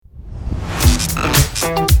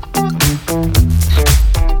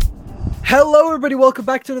everybody. Welcome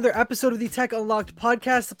back to another episode of the Tech Unlocked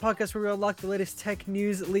podcast, the podcast where we unlock the latest tech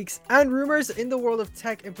news, leaks, and rumors in the world of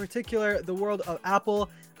tech, in particular, the world of Apple.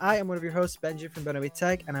 I am one of your hosts, Benji from Benaway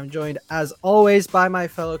Tech, and I'm joined, as always, by my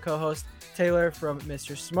fellow co-host, Taylor from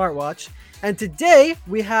Mr. Smartwatch. And today,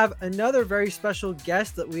 we have another very special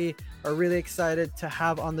guest that we are really excited to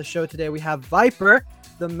have on the show today. We have Viper,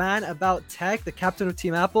 the man about tech, the captain of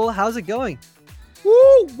Team Apple. How's it going?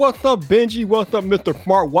 Woo! What's up, Benji? What's up, Mr.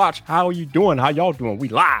 Smartwatch? How are you doing? How y'all doing? We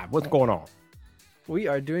live. What's going on? We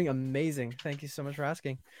are doing amazing. Thank you so much for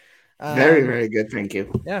asking. Very, very good. Thank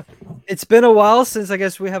you. Yeah. It's been a while since I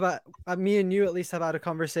guess we have me and you at least have had a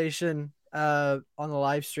conversation on the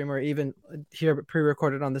live stream or even here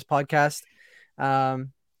pre-recorded on this podcast.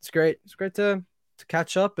 It's great. It's great to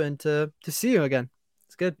catch up and to see you again.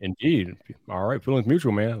 It's good. Indeed. All right. Feelings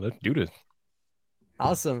mutual, man. Let's do this.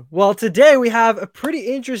 Awesome. Well, today we have a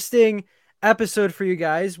pretty interesting episode for you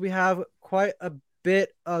guys. We have quite a bit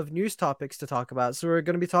of news topics to talk about. So we're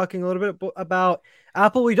going to be talking a little bit about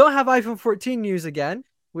Apple. We don't have iPhone 14 news again,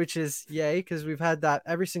 which is yay, because we've had that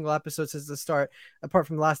every single episode since the start, apart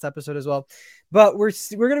from the last episode as well. But we're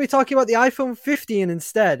going to be talking about the iPhone 15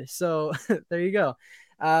 instead. So there you go.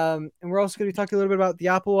 And we're also going to be talking a little bit about the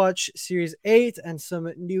Apple Watch Series 8 and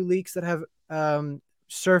some new leaks that have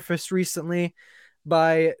surfaced recently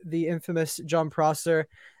by the infamous John Prosser.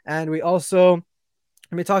 And we also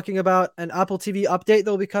will be talking about an Apple TV update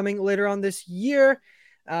that will be coming later on this year.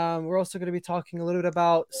 We're also going to be talking a little bit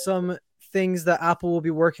about some things that Apple will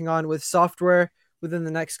be working on with software within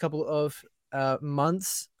the next couple of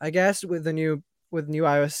months, I guess, with new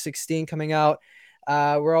iOS 16 coming out.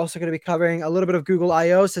 We're also going to be covering a little bit of Google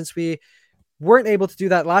I/O since we weren't able to do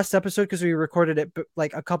that last episode because we recorded it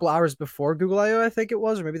like a couple hours before Google I/O, I think it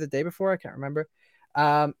was, or maybe the day before. I can't remember.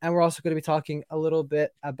 And we're also going to be talking a little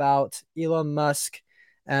bit about Elon Musk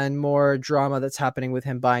and more drama that's happening with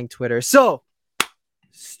him buying Twitter. So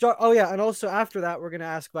and also after that, we're going to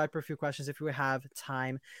ask Viper a few questions if we have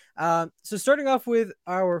time. So starting off with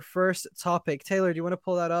our first topic, Taylor, do you want to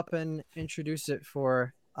pull that up and introduce it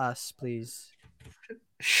for us, please?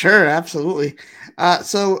 Sure, absolutely.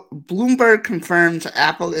 So Bloomberg confirms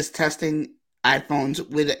Apple is testing iPhones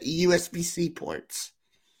with USB-C ports.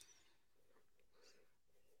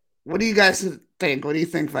 What do you guys think? What do you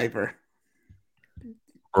think, Viper?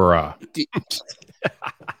 Bruh.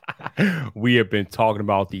 We have been talking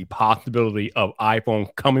about the possibility of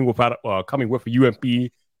iPhone coming with a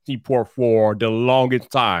USB-C port for the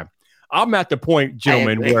longest time. I'm at the point,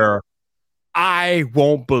 gentlemen, where I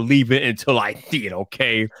won't believe it until I see it,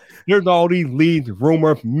 okay? There's all these leads,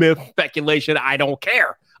 rumors, myths, speculation. I don't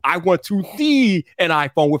care. I want to see an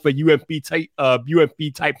iPhone with a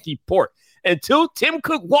USB Type-C port. Until Tim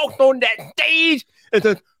Cook walked on that stage and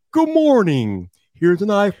said, "Good morning. Here's an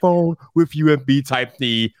iPhone with USB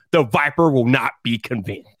Type-C," the Viper will not be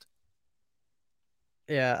convinced.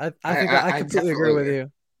 Yeah, I think I completely agree with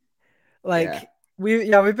you. Like, we've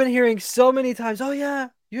been hearing so many times, oh yeah,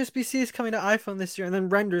 USB-C is coming to iPhone this year, and then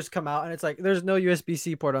renders come out, and it's like, there's no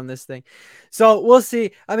USB-C port on this thing. So we'll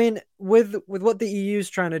see. I mean, with what the EU is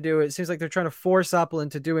trying to do, it seems like they're trying to force Apple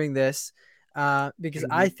into doing this because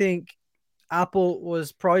I think Apple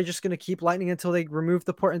was probably just going to keep Lightning until they remove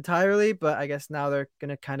the port entirely, but I guess now they're going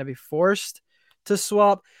to kind of be forced to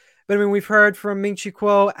swap. But I mean, we've heard from Ming-Chi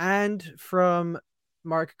Kuo and from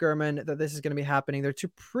Mark Gurman that this is going to be happening. They're two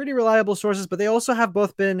pretty reliable sources, but they also have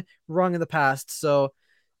both been wrong in the past. So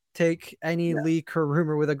take any leak or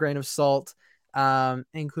rumor with a grain of salt,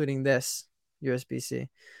 including this USB-C.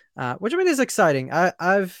 Which I mean is exciting.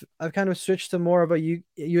 I've kind of switched to more of a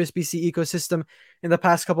USB-C ecosystem in the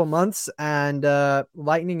past couple months, and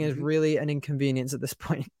Lightning is really an inconvenience at this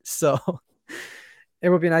point. So it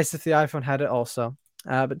would be nice if the iPhone had it also.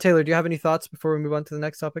 But Taylor, do you have any thoughts before we move on to the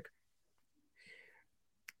next topic?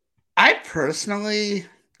 I personally,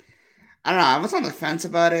 I don't know. I was on the fence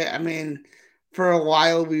about it. I mean, for a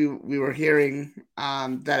while we were hearing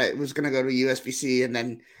that it was going to go to USB-C, and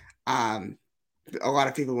then a lot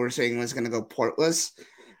of people were saying it was going to go portless.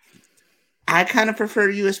 I kind of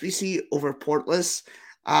prefer USB-C over portless.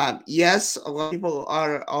 Yes, a lot of people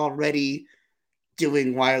are already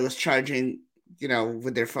doing wireless charging,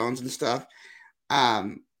 with their phones and stuff.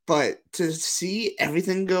 But to see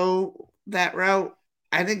everything go that route,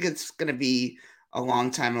 I think it's going to be a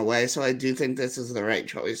long time away. So I do think this is the right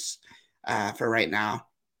choice for right now.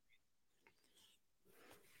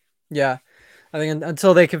 Yeah, I think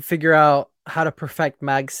until they can figure out how to perfect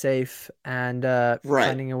MagSafe and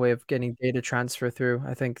finding a way of getting data transfer through,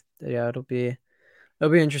 I think it'll be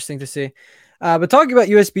interesting to see. But talking about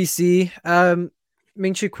USB-C,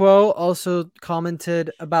 Ming Chi Kuo also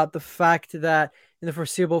commented about the fact that in the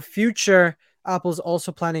foreseeable future, Apple's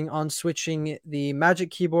also planning on switching the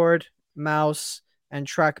Magic Keyboard, mouse, and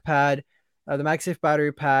trackpad, the MagSafe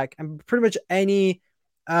battery pack, and pretty much any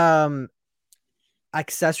um,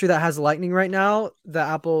 accessory that has Lightning right now that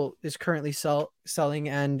Apple is currently selling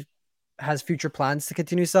and has future plans to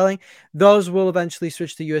continue selling. Those will eventually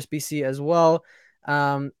switch to USB-C as well.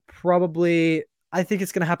 Probably, I think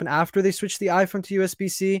it's going to happen after they switch the iPhone to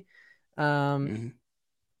USB-C. Mhm.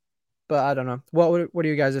 But I don't know. What are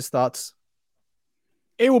you guys' thoughts?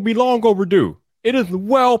 It will be long overdue. It is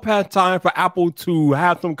well past time for Apple to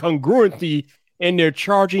have some congruency in their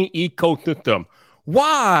charging ecosystem.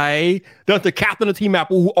 Why does the captain of Team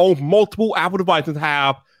Apple, who owns multiple Apple devices,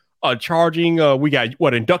 have a charging? We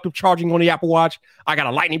got inductive charging on the Apple Watch. I got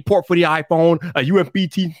a Lightning port for the iPhone, a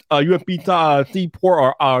USB-C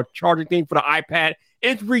port or charging thing for the iPad.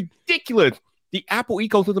 It's ridiculous. The Apple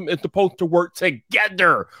ecosystem is supposed to work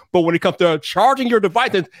together, but when it comes to charging your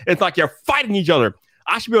devices, it's like you're fighting each other.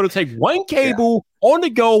 I should be able to take one cable on the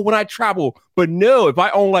go when I travel. But no, if I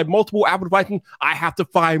own like multiple Apple devices, I have to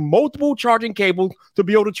find multiple charging cables to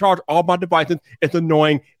be able to charge all my devices. It's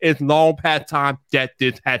annoying. It's long past time that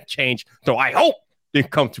this has changed. So I hope this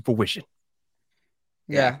comes to fruition.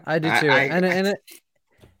 Yeah, I do too. I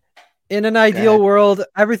In an ideal world,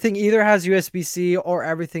 everything either has USB-C or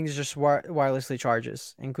everything's just wirelessly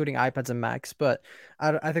charges, including iPads and Macs. But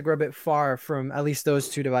I think we're a bit far from at least those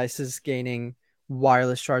two devices gaining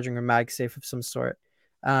wireless charging or MagSafe of some sort.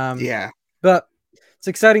 Yeah. But it's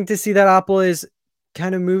exciting to see that Apple is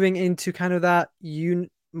kind of moving into kind of that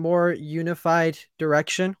more unified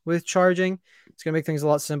direction with charging. It's going to make things a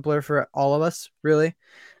lot simpler for all of us, really.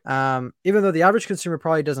 Even though the average consumer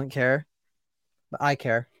probably doesn't care, but I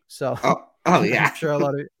care. So Yeah.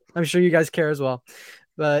 I'm sure you guys care as well.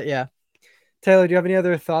 But yeah. Taylor, do you have any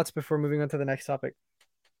other thoughts before moving on to the next topic?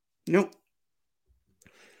 Nope.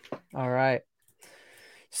 All right.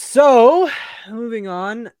 So, moving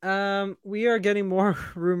on, we are getting more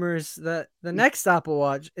rumors that the next Apple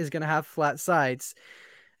Watch is going to have flat sides.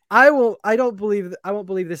 I won't believe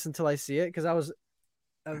this until I see it, because I was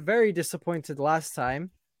very disappointed last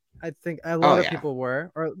time. I think a lot of people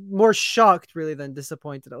were, or more shocked really than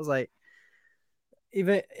disappointed. I was like,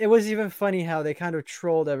 it was even funny how they kind of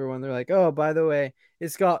trolled everyone. They're like, "Oh, by the way,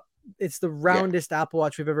 it's the roundest Apple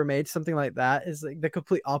Watch we've ever made." Something like that is like the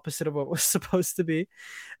complete opposite of what was supposed to be.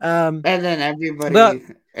 And then everybody,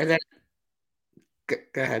 and then go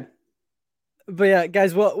ahead. But yeah,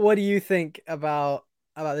 guys, what do you think about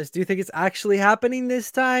this? Do you think it's actually happening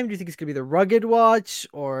this time? Do you think it's gonna be the rugged watch,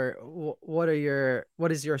 or what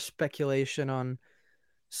is your speculation on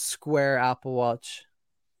square Apple Watch?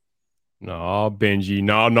 No, Benji.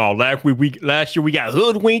 No. Last year we got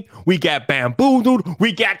hoodwinked, we got bamboozled,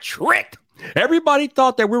 we got tricked. Everybody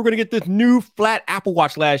thought that we were going to get this new flat Apple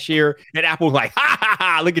Watch last year, and Apple was like, ha ha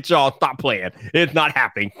ha, look at y'all, stop playing. It's not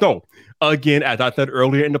happening. So, again, as I said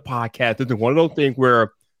earlier in the podcast, this is one of those things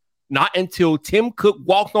where not until Tim Cook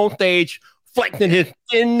walks on stage flexing his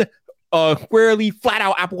thin, squarely flat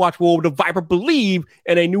out Apple Watch will the Viper believe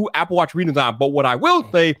in a new Apple Watch redesign. But what I will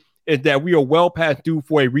say is that we are well past due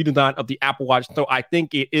for a redesign of the Apple Watch. So I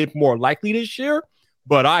think it is more likely this year,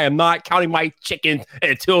 but I am not counting my chickens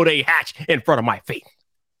until they hatch in front of my face.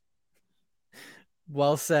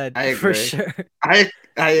 Well said. I agree. For sure. I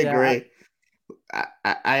agree.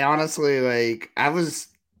 I honestly, I was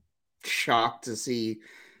shocked to see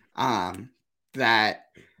that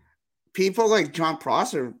people like John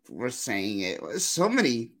Prosser were saying it. So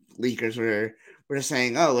many leakers were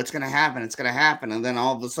saying, "Oh, it's gonna happen, and then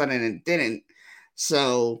all of a sudden it didn't.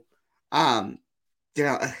 So,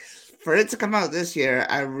 for it to come out this year,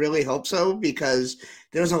 I really hope so, because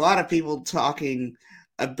there's a lot of people talking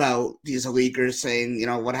about these leakers saying,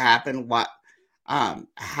 what happened,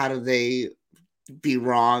 how did they be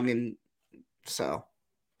wrong, and so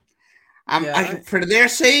for their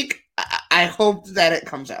sake, I hope that it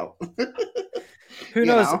comes out. Who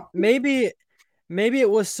knows? Maybe it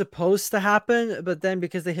was supposed to happen, but then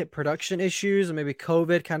because they hit production issues and maybe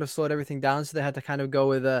COVID kind of slowed everything down, so they had to kind of go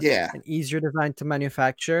with an easier design to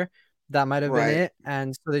manufacture. That might have been it,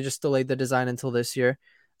 and so they just delayed the design until this year.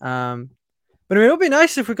 But it would be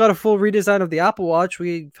nice if we got a full redesign of the Apple Watch.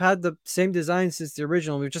 We've had the same design since the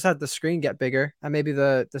original. We've just had the screen get bigger and maybe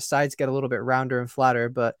the sides get a little bit rounder and flatter.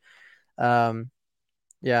 But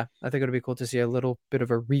yeah, I think it would be cool to see a little bit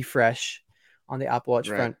of a refresh on the Apple Watch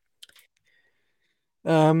front.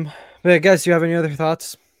 But guys, do you have any other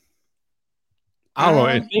thoughts? I don't know.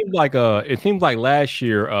 It seems like last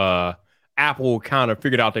year, Apple kind of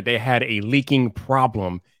figured out that they had a leaking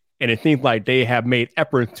problem and it seems like they have made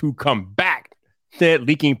efforts to combat said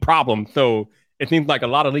leaking problem. So it seems like a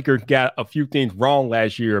lot of leakers got a few things wrong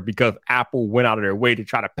last year because Apple went out of their way to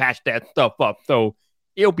try to patch that stuff up. So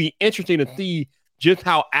it'll be interesting to see just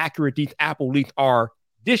how accurate these Apple leaks are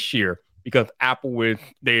this year, because Apple it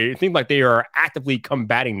seems like they are actively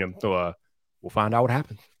combating them. So we'll find out what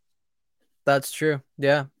happens. That's true.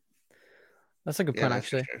 Yeah. That's a good point,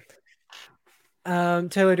 actually.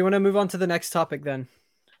 Taylor, do you want to move on to the next topic then?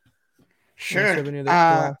 Sure.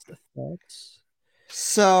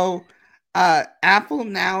 So Apple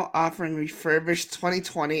now offering refurbished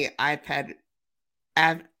 2020 iPad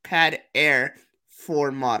Air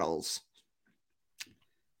 4 models.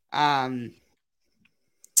 Let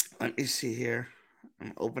me see here.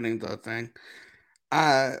 I'm opening the thing.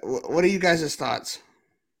 What are you guys' thoughts?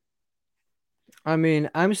 I mean,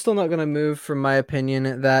 I'm still not going to move from my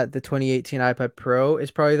opinion that the 2018 iPad Pro is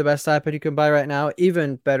probably the best iPad you can buy right now,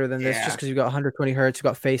 even better than this, just because you've got 120 hertz, you've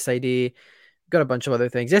got Face ID, got a bunch of other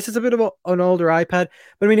things. Yes, it's a bit of an older iPad,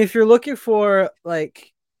 but I mean, if you're looking for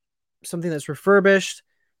like something that's refurbished,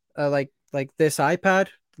 like this iPad,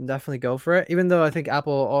 then definitely go for it. Even though I think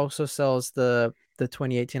Apple also sells the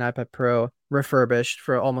 2018 iPad Pro refurbished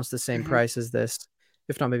for almost the same price as this,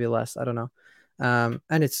 if not maybe less. I don't know.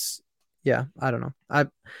 And it's I don't know. I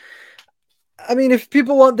mean, if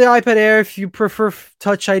people want the iPad Air, if you prefer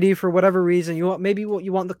Touch ID for whatever reason, you want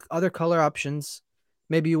the other color options.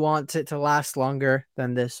 Maybe you want it to last longer,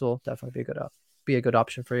 then this will definitely be a good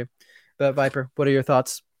option for you. But Viper, what are your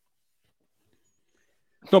thoughts?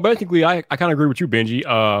 So basically, I kind of agree with you, Benji.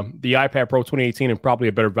 The iPad Pro 2018 is probably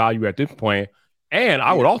a better value at this point. And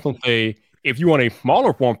I would also say, if you want a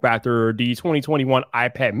smaller form factor, the 2021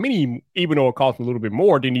 iPad mini, even though it costs a little bit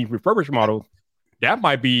more than these refurbished models, that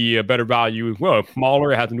might be a better value as well. It's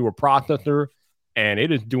smaller, it has a newer processor, and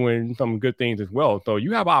it is doing some good things as well. So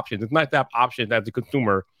you have options. It's nice to have options as a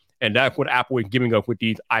consumer, and that's what Apple is giving us with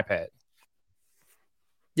these iPads.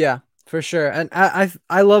 Yeah, for sure. And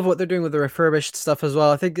I love what they're doing with the refurbished stuff as well.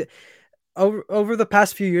 I think over the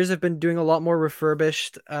past few years, they've been doing a lot more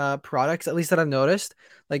refurbished products, at least that I've noticed,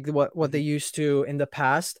 like what they used to in the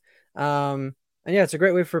past. And yeah, it's a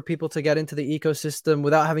great way for people to get into the ecosystem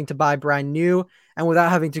without having to buy brand new and without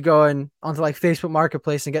having to go onto like Facebook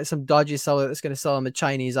Marketplace and get some dodgy seller that's going to sell them a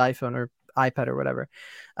Chinese iPhone or iPad or whatever,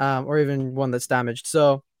 or even one that's damaged.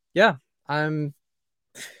 So yeah,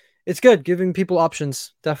 it's good giving people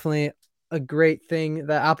options. Definitely a great thing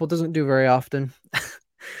that Apple doesn't do very often.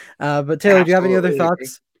 But Taylor, do you have any other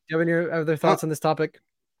thoughts? Do you have any other thoughts on this topic?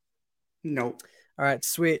 No. All right,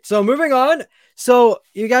 sweet. So moving on. So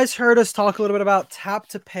you guys heard us talk a little bit about Tap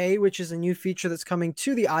to Pay, which is a new feature that's coming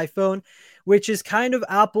to the iPhone, which is kind of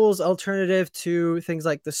Apple's alternative to things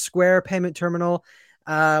like the Square payment terminal,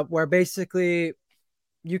 where basically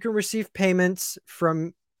you can receive payments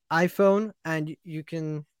from iPhone and you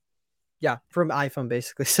can, from iPhone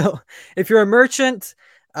basically. So if you're a merchant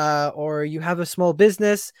or you have a small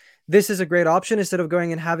business, this is a great option instead of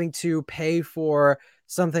going and having to pay for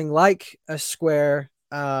something like a Square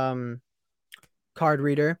card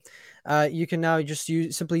reader. You can now just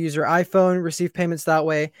simply use your iPhone, receive payments that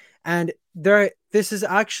way. And this has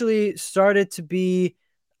actually started to be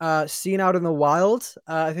seen out in the wild.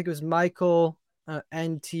 I think it was Michael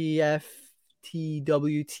NTFTWT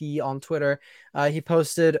on Twitter. He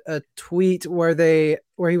posted a tweet where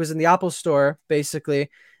he was in the Apple Store basically,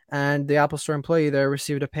 and the Apple Store employee there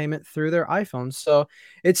received a payment through their iPhone. So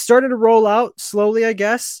it's starting to roll out slowly, I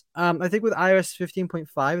guess. I think with iOS 15.5,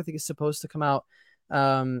 I think it's supposed to come out.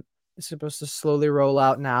 It's supposed to slowly roll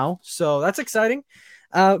out now. So that's exciting.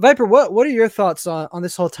 Viper, what are your thoughts on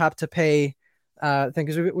this whole Tap to Pay thing?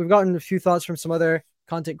 Because we've gotten a few thoughts from some other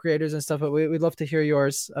content creators and stuff, but we'd love to hear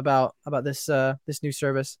yours about this new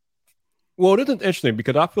service. Well, this is interesting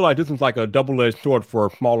because I feel like this is like a double-edged sword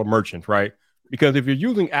for smaller merchants, right? Because if you're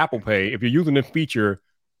using Apple Pay, if you're using this feature,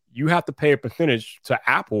 you have to pay a percentage to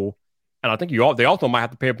Apple, and I think they also might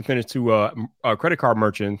have to pay a percentage to a credit card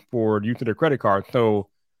merchant for the use of their credit card. So,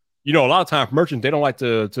 a lot of times merchants, they don't like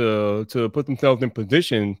to put themselves in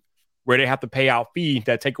position where they have to pay out fees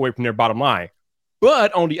that take away from their bottom line.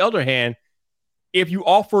 But on the other hand, if you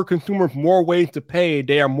offer consumers more ways to pay,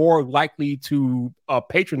 they are more likely to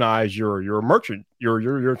patronize your merchant,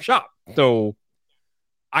 your shop. So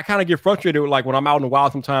I kind of get frustrated with, like, when I'm out in the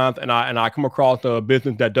wild sometimes and I come across a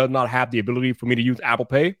business that does not have the ability for me to use Apple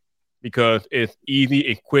Pay because it's easy,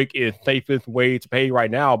 it's quick, it's safest way to pay right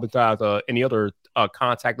now besides any other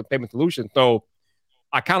contactless payment solution. So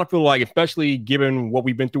I kind of feel like, especially given what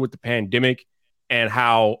we've been through with the pandemic and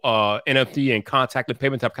how NFC and contactless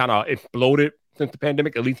payments have kind of exploded since the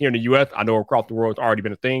pandemic, at least here in the US. I know across the world it's already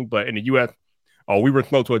been a thing, but in the US, we were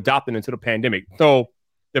slow to adopt it into the pandemic. So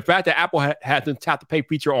the fact that Apple has this tap to pay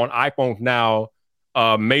feature on iPhones now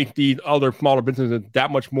makes these other smaller businesses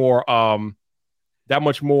that much more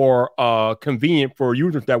convenient for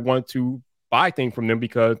users that want to buy things from them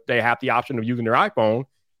because they have the option of using their iPhone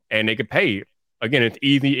and they can pay. Again, it's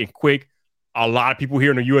easy and quick. A lot of people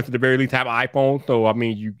here in the US at the very least have iPhones, so I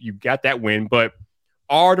mean you got that win. But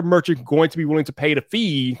are the merchants going to be willing to pay the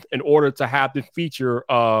fees in order to have this feature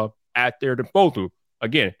at their disposal?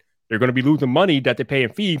 Again, they're going to be losing money that they pay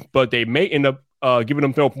in fees, but they may end up giving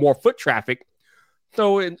themselves more foot traffic.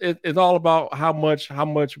 So it's all about how much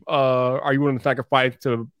are you willing to sacrifice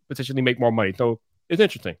to potentially make more money. So it's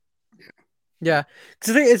interesting. Yeah,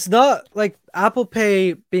 because I think it's not like Apple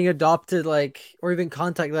Pay being adopted, like, or even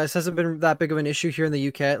contactless hasn't been that big of an issue here in the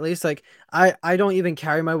UK, at least. Like, I don't even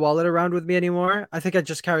carry my wallet around with me anymore. I think I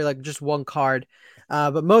just carry like just one card.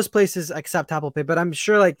 But most places accept Apple Pay, but I'm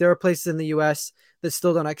sure like there are places in the US that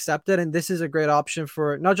still don't accept it, and this is a great option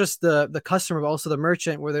for not just the customer but also the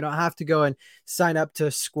merchant, where they don't have to go and sign up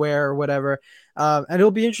to Square or whatever. And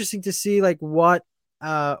it'll be interesting to see like what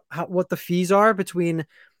the fees are between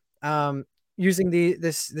um using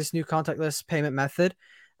this new contactless payment method.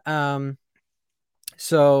 Um,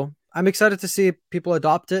 so I'm excited to see people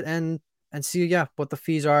adopt it and see what the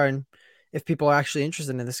fees are and if people are actually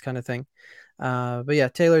interested in this kind of thing. But yeah,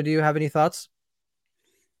 Taylor, do you have any thoughts?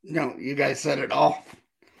 No, you guys said it all.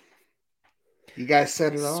 You guys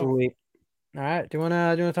said it all. Sweet. All right. Do you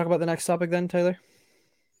wanna talk about the next topic then, Taylor?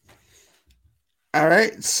 All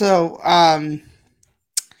right. So,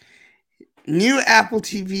 new Apple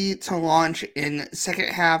TV to launch in second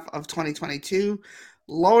half of 2022.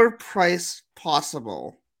 Lower price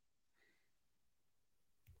possible.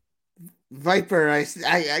 Viper, I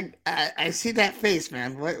see that face,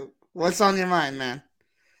 man. What's on your mind, man?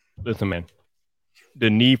 Listen, man, the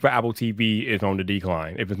need for Apple TV is on the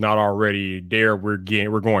decline. If it's not already there, we're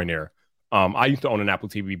going there. I used to own an Apple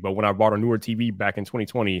TV, but when I bought a newer TV back in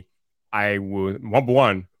 2020, I was number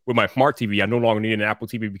one with my smart TV. I no longer need an Apple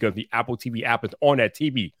TV because the Apple TV app is on that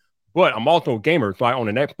TV. But I'm also a gamer, so I own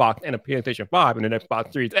an Xbox and a PlayStation 5 and an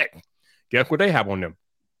Xbox Series X. Guess what they have on them?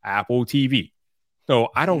 Apple TV. So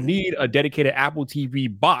I don't need a dedicated Apple TV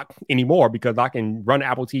box anymore because I can run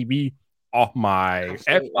Apple TV off my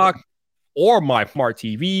Xbox or my smart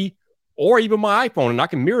TV or even my iPhone, and I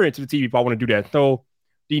can mirror it to the TV if I want to do that. So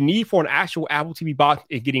the need for an actual Apple TV box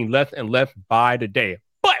is getting less and less by the day.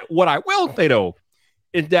 But what I will say though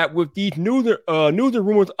is that with these news and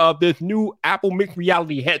rumors of this new Apple mixed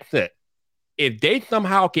reality headset, if they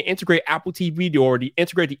somehow can integrate Apple TV or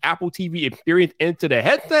integrate the Apple TV experience into the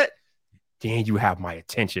headset, then you have my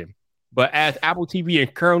attention. But as Apple TV is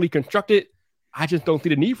currently constructed, I just don't see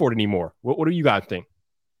the need for it anymore. What do you guys think?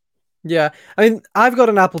 Yeah, I mean, I've got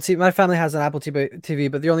an Apple TV. My family has an Apple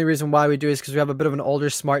TV, but the only reason why we do is because we have a bit of an older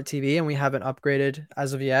smart TV and we haven't upgraded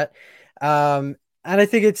as of yet. And I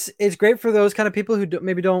think it's great for those kind of people who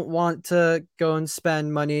maybe don't want to go and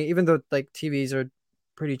spend money, even though like TVs are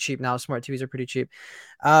pretty cheap now. Smart TVs are pretty cheap.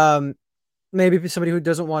 Um, Maybe somebody who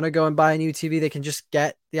doesn't want to go and buy a new TV, they can just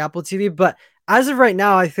get the Apple TV. But as of right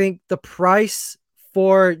now, I think the price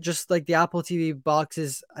for just like the Apple TV box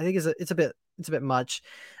is, I think it's a bit much,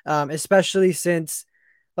 especially since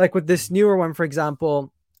like with this newer one, for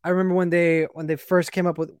example. I remember when they first came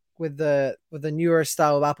up with the newer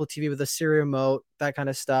style of Apple TV with the Siri remote, that kind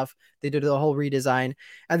of stuff. They did the whole redesign,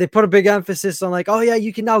 and they put a big emphasis on like, oh yeah,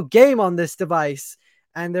 you can now game on this device.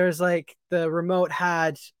 And there's like the remote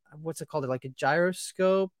had what's it called, like a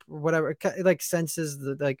gyroscope or whatever, it like senses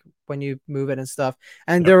the like when you move it and stuff.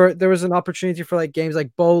 And Yep. there was an opportunity for like games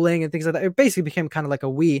like bowling and things like that. It basically became kind of like a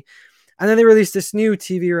Wii. And then they released this new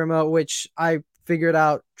TV remote, which I figured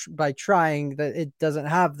out by trying that it doesn't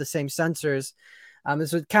have the same sensors. And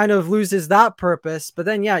so it kind of loses that purpose. But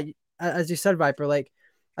then, yeah, as you said, Viper, like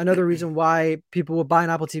another reason why people will buy an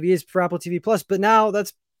Apple TV is for Apple TV Plus. But now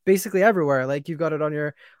that's basically everywhere. Like you've got it on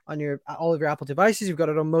your all of your Apple devices. You've got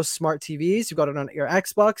it on most smart TVs. You've got it on your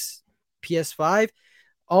Xbox, PS5,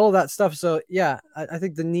 all of that stuff. So yeah, I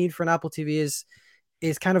think the need for an Apple TV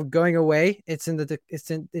is kind of going away. It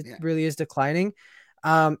Yeah. really is declining.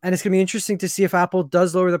 And it's gonna be interesting to see if Apple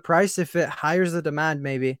does lower the price, if it hires the demand,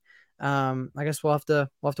 maybe. I guess we'll have to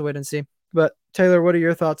wait and see. But Taylor, what are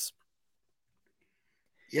your thoughts?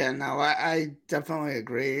 Yeah, no, I definitely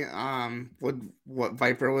agree with what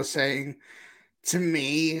Viper was saying. To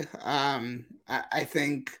me, I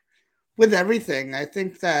think with everything, I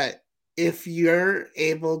think that if you're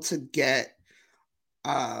able to get,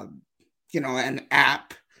 uh, an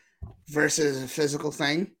app versus a physical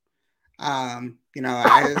thing,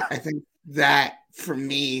 I think that for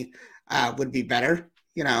me would be better.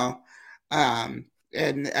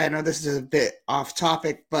 And I know this is a bit off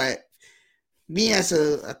topic, but me as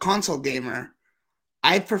a console gamer,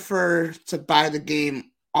 I prefer to buy the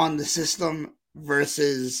game on the system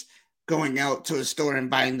versus going out to a store and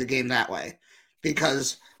buying the game that way,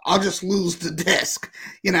 because I'll just lose the disc.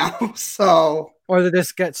 So Or the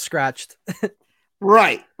disc gets scratched.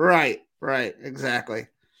 right, exactly.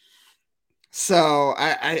 So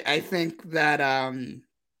I think that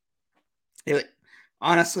it,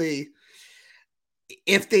 honestly,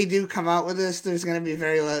 if they do come out with this, there's going to be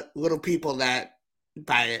very little people that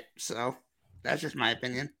buy it. So that's just my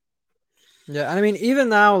opinion. Yeah, and I mean, even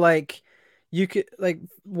now, like you could like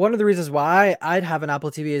one of the reasons why I'd have an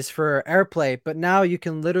Apple TV is for AirPlay, but now you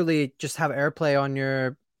can literally just have AirPlay on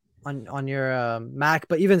your Mac.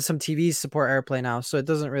 But even some TVs support AirPlay now, so it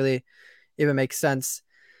doesn't really even make sense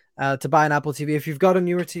to buy an Apple TV if you've got a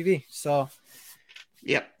newer TV. So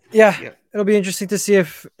Yep. yeah, Yep. it'll be interesting to see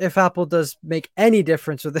if Apple does make any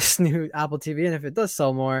difference with this new Apple TV, and if it does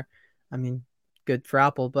sell more, I mean, good for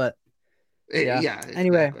Apple. But yeah. Yeah,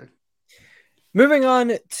 Anyway, exactly. moving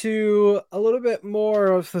on to a little bit more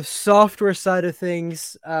of the software side of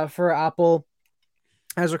things for Apple,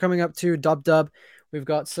 as we're coming up to Dub, we've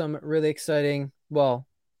got some really exciting. Well,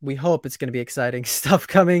 we hope it's going to be exciting stuff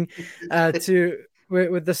coming to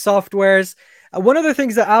with the softwares. One of the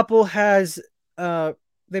things that Apple has, they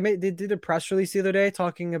did a press release the other day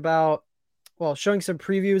talking about, well, showing some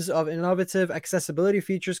previews of innovative accessibility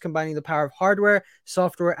features combining the power of hardware,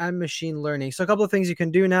 software, and machine learning. So a couple of things you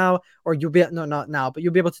can do now, or you'll be, no, not now, but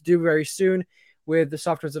you'll be able to do very soon with the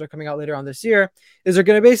softwares that are coming out later on this year, is they're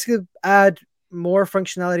going to basically add more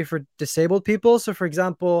functionality for disabled people. So for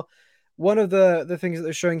example, one of the things that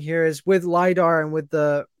they're showing here is with LiDAR and with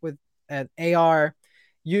an AR,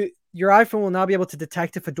 your iPhone will now be able to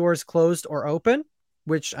detect if a door is closed or open,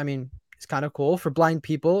 which I mean, it's kind of cool for blind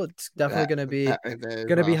people. It's definitely That going to be that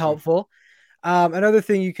is awesome. helpful. Another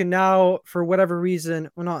thing you can now, for whatever reason,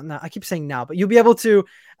 well, not now, I keep saying now, but you'll be able to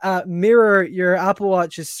mirror your Apple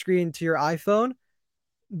Watch's screen to your iPhone.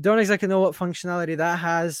 Don't exactly know what functionality that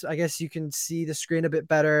has. I guess you can see the screen a bit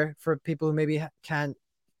better for people who maybe can't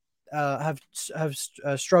have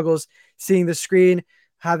struggles seeing the screen.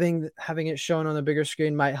 Having it shown on a bigger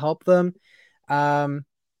screen might help them. Um,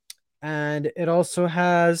 and it also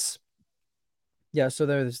has, yeah. So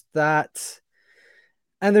there's that.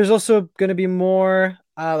 And there's also going to be more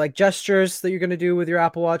like gestures that you're going to do with your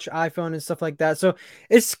Apple Watch, iPhone, and stuff like that. So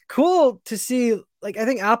it's cool to see. Like, I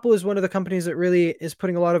think Apple is one of the companies that really is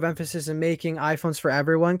putting a lot of emphasis in making iPhones for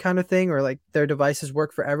everyone kind of thing, or like their devices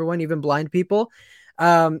work for everyone, even blind people.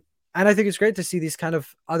 Um, and I think it's great to see these kind of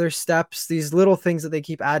other steps, these little things that they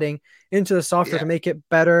keep adding into the software to Yeah. make it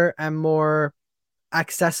better and more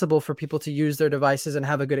accessible for people to use their devices and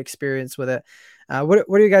have a good experience with it. What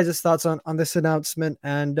are you guys' thoughts on this announcement,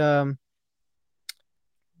 and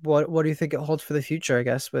what do you think it holds for the future? I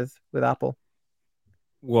guess with Apple.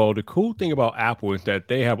 Well, the cool thing about Apple is that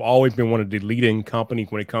they have always been one of the leading companies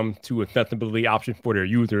when it comes to accessibility options for their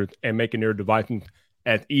users and making their devices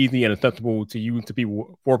as easy and accessible to use to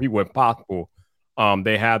people for people as possible.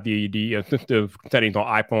 They have the assistive settings on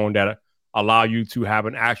iPhone that allow you to have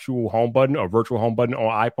an actual home button or virtual home button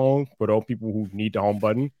on iPhone for those people who need the home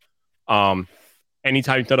button. Um,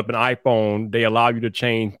 Anytime you set up an iPhone, they allow you to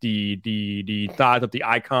change the size of the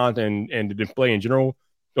icons and the display in general.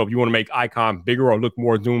 So if you want to make icons bigger or look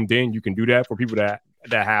more zoomed in, you can do that for people that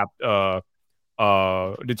have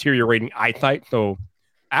deteriorating eyesight. So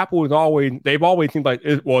Apple is always they've always seemed like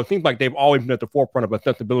it seems like they've always been at the forefront of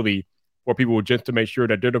accessibility for people just to make sure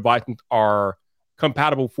that their devices are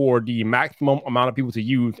compatible for the maximum amount of people to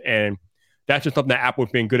use, and that's just something that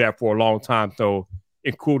Apple's been good at for a long time. So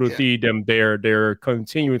it's cool to Yeah. see them they're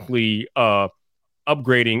continuously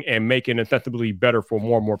upgrading and making accessibility better for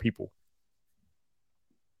more and more people.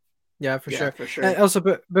 Yeah, for Yeah, sure. for And sure. also,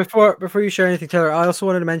 but before you share anything, Taylor, I also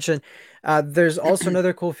wanted to mention there's also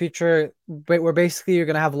another cool feature where basically you're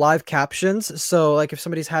gonna have live captions. So, like, if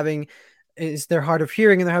somebody's having is they're hard of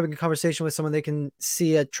hearing and they're having a conversation with someone, they can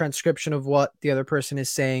see a transcription of what the other person is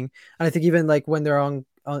saying. And I think even like when they're on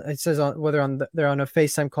it says on whether they're on a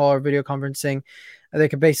FaceTime call or video conferencing, they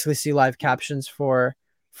can basically see live captions for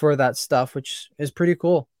that stuff, which is pretty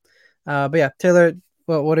cool. But yeah, Taylor,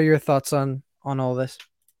 what are your thoughts on all this?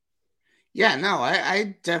 Yeah, no,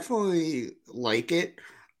 I definitely like it.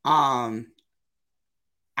 Um,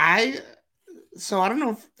 I so I don't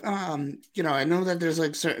know if I know that there's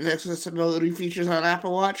like certain accessibility features on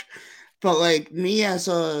Apple Watch, but like me as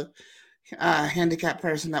a handicapped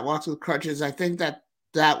person that walks with crutches, I think that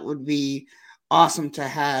that would be awesome to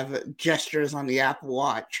have gestures on the Apple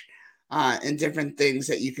Watch and different things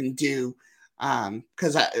that you can do.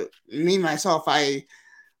 Because me myself,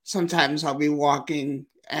 sometimes I'll be walking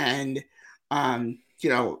and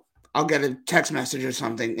I'll get a text message or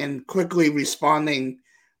something, and quickly responding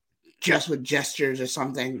just with gestures or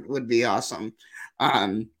something would be awesome.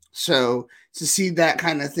 So to see that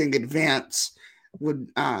kind of thing advance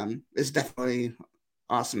is definitely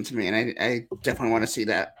awesome to me, and I definitely want to see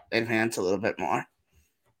that advance a little bit more.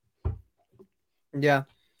 Yeah.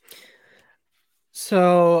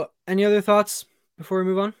 So, any other thoughts before we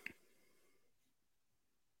move on?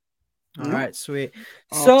 All right, sweet.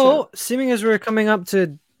 So, seeming as we're coming up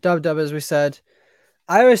to Dub Dub, as we said,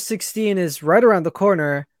 iOS 16 is right around the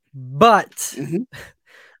corner, but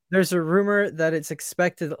there's a rumor that it's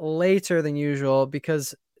expected later than usual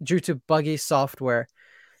because due to buggy software.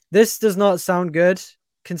 This does not sound good,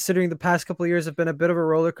 considering the past couple of years have been a bit of a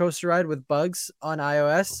roller coaster ride with bugs on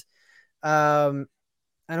iOS.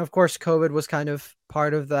 And of course, COVID was kind of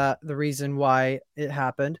part of the reason why it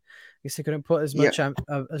happened. I guess they couldn't put as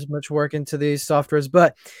much work into these softwares.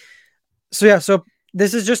 But so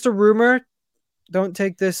this is just a rumor. Don't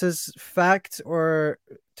take this as fact, or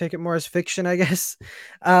take it more as fiction, I guess.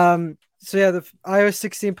 The iOS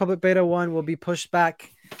 16 public beta 1 will be pushed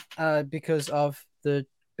back because of the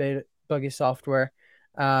buggy software.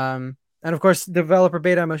 And of course, developer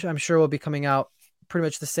beta, I'm sure, will be coming out pretty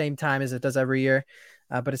much the same time as it does every year,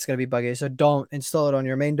 but it's going to be buggy. So don't install it on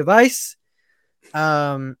your main device.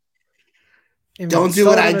 Don't do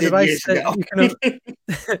what I did years ago.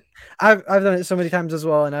 I've done it so many times as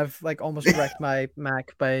well, and I've like almost wrecked my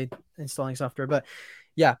Mac by installing software. But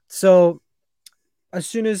yeah, so as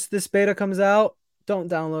soon as this beta comes out, don't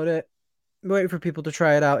download it. Wait for people to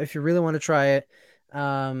try it out if you really want to try it.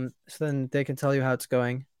 So then they can tell you how it's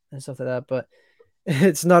going and stuff like that. But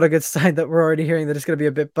it's not a good sign that we're already hearing that it's going to be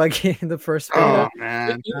a bit buggy in the first beta. Oh,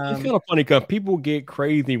 man. It's kind of funny because people get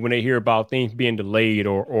crazy when they hear about things being delayed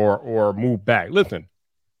or moved back. Listen,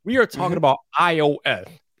 we are talking about iOS.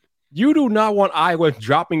 You do not want iOS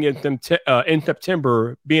dropping in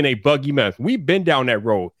September being a buggy mess. We've been down that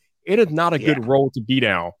road. It is not a good road to be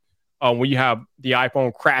down. When you have the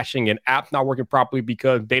iPhone crashing and apps not working properly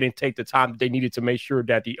because they didn't take the time that they needed to make sure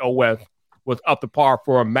that the OS was up to par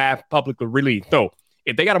for a mass public release. So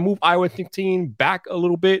if they got to move iOS 16 back a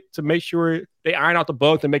little bit to make sure they iron out the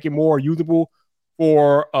bugs and make it more usable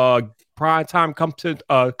for prime time come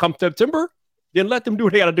September, then let them do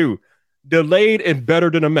what they got to do. Delayed is better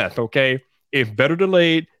than a mess, okay? It's better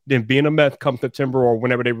delayed than being a mess come September or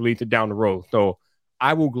whenever they release it down the road. So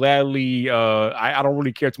I will gladly, I don't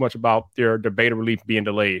really care too much about their beta release being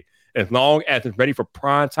delayed. As long as it's ready for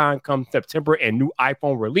prime time come September and new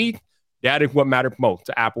iPhone release, that is what matters most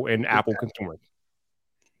to Apple and Apple consumers.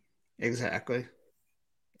 Exactly.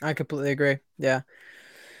 I completely agree. Yeah.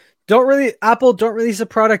 Apple don't release a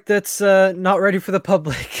product that's not ready for the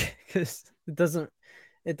public, because it doesn't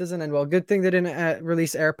end well. Good thing they didn't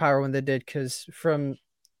release AirPower when they did, because from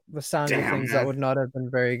the sound of things, that would not have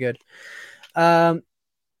been very good.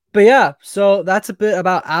 But yeah, so that's a bit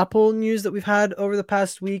about Apple news that we've had over the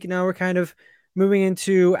past week. Now we're kind of moving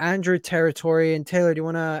into Android territory. And Taylor, do you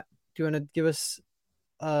want to give us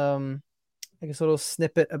I guess a little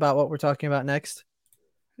snippet about what we're talking about next?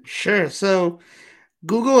 Sure. So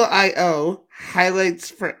Google I/O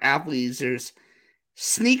highlights for Apple users,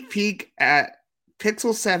 sneak peek at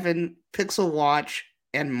Pixel 7, Pixel Watch,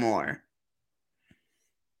 and more.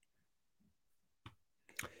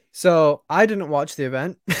 So I didn't watch the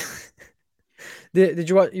event. Did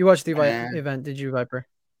you watch the event? Did you, Viper?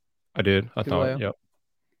 I did. I thought, yep.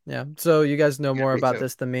 Yeah. So you guys know more about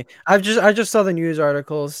this than me. I just saw the news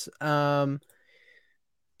articles. But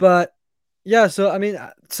yeah, so I mean,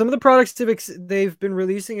 some of the products they've been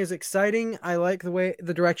releasing is exciting. I like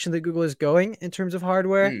the direction that Google is going in terms of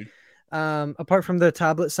hardware. Apart from the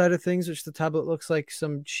tablet side of things, which the tablet looks like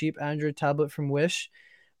some cheap Android tablet from Wish.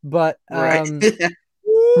 But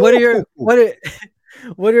what are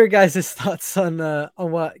your guys' thoughts on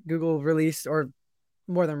what Google released, or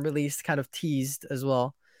more than released, kind of teased as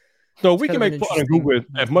well? So we can make fun of Google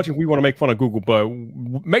as much as we want to make fun of Google, but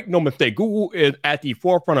make no mistake, Google is at the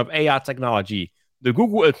forefront of AI technology. The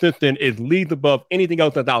Google Assistant is leads above anything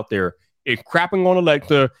else that's out there. It's crapping on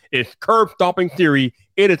Alexa. It's curb stomping Siri.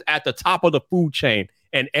 It is at the top of the food chain.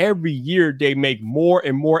 And every year they make more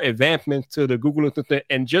and more advancements to the Google Assistant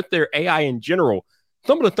and just their AI in general.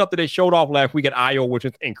 Some of the stuff that they showed off last week at I/O, which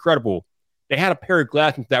is incredible. They had a pair of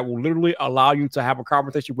glasses that will literally allow you to have a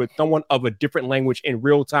conversation with someone of a different language in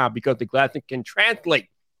real time, because the glasses can translate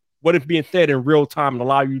what is being said in real time and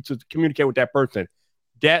allow you to communicate with that person.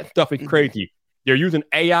 That stuff is Mhm. crazy. They're using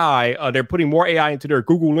AI. They're putting more AI into their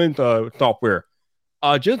Google Lens software.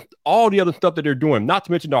 Just all the other stuff that they're doing, not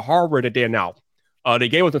to mention the hardware that they announced. They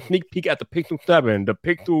gave us a sneak peek at the Pixel 7, the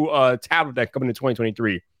Pixel tablet that's coming in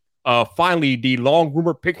 2023. Finally, the long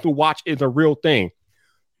rumored Pixel Watch is a real thing.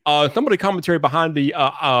 Some of the commentary behind the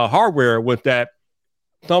hardware was that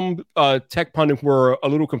some tech pundits were a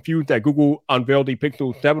little confused that Google unveiled the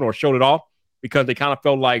Pixel 7 or showed it off because they kind of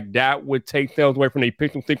felt like that would take sales away from the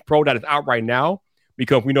Pixel 6 Pro that is out right now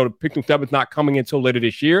because we know the Pixel 7 is not coming until later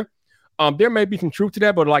this year. There may be some truth to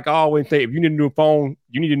that, but like I always say, if you need a new phone,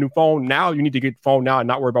 you need a new phone now. You need to get the phone now and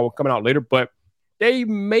not worry about what's coming out later. But they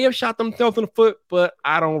may have shot themselves in the foot, but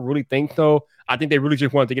I don't really think so. I think they really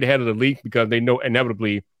just wanted to get ahead of the leak because they know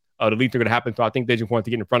inevitably the leaks are going to happen. So I think they just wanted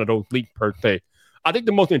to get in front of those leaks per se. I think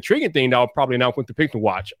the most intriguing thing that I'll probably announce with the Pixel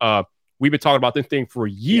Watch. We've been talking about this thing for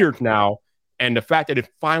Yeah. years now, and the fact that it's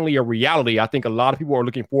finally a reality, I think a lot of people are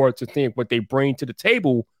looking forward to seeing what they bring to the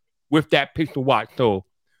table with that Pixel Watch. So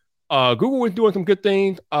Google is doing some good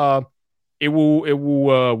things. We'll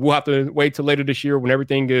have to wait till later this year when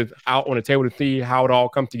everything is out on the table to see how it all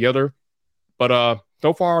comes together. But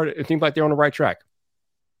so far, it seems like they're on the right track.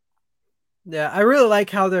 Yeah, I really like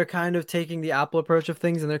how they're kind of taking the Apple approach of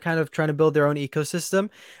things, and they're kind of trying to build their own ecosystem.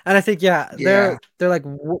 And I think, yeah, Yeah. they're like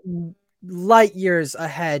light years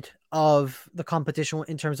ahead of the competition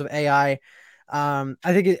in terms of AI. I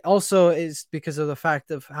think it also is because of the fact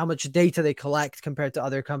of how much data they collect compared to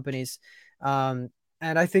other companies. Um,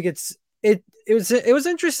 and I think it was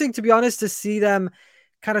interesting, to be honest, to see them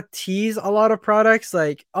kind of tease a lot of products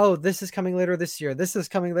like, oh, this is coming later this year, this is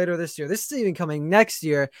coming later this year, this is even coming next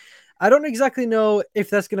year. I don't exactly know if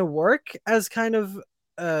that's going to work as kind of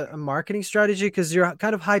a marketing strategy, because you're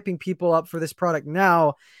kind of hyping people up for this product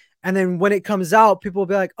now, and then when it comes out, people will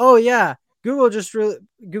be like, "Oh yeah, Google's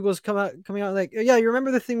coming out like, yeah, you remember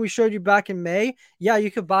the thing we showed you back in May? Yeah, you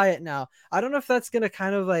could buy it now." I don't know if that's going to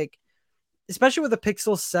kind of like, especially with the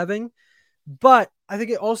Pixel 7, but I think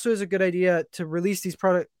it also is a good idea to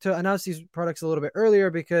announce these products a little bit earlier,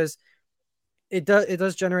 because it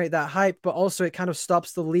does generate that hype, but also it kind of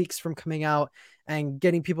stops the leaks from coming out and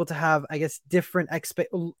getting people to have, I guess, different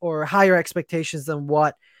or higher expectations than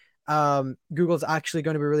what Google's actually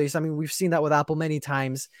going to be released. I mean, we've seen that with Apple many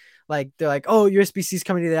times. Like, they're like, "Oh, USB-C is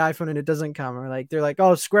coming to the iPhone," and it doesn't come, or like they're like,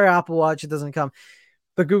 "Oh, Square Apple Watch, it doesn't come."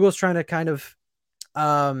 But Google's trying to kind of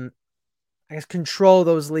um I guess control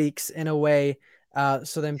those leaks in a way,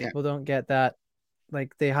 so then Yeah. people don't get that,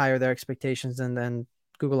 like, they hire their expectations and then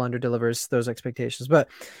Google under delivers those expectations. But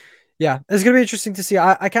yeah, it's gonna be interesting to see.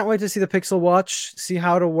 I can't wait to see the Pixel Watch, see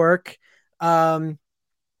how it'll work, um,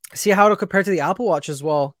 see how it'll compare to the Apple Watch as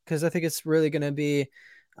well, because I think it's really gonna be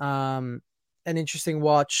um an interesting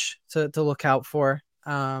watch to look out for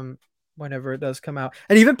whenever it does come out.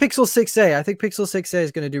 And even Pixel 6a, I think Pixel 6a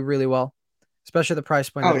is gonna do really well, especially the price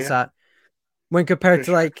point Oh that it's yeah, at. When compared for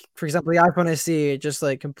to, sure. like, for example, the iPhone SE, it just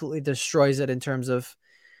like completely destroys it in terms of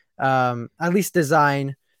at least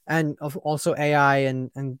design, and also AI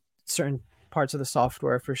and certain parts of the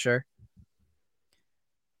software for sure.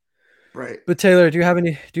 Right. But Taylor, do you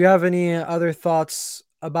have any other thoughts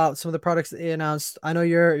about some of the products that they announced? I know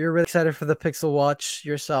you're really excited for the Pixel Watch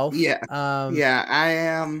yourself. Yeah. Yeah, I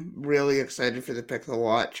am really excited for the Pixel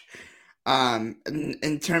Watch.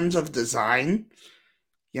 In terms of design,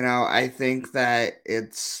 I think that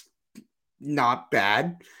it's not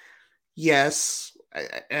bad. Yes,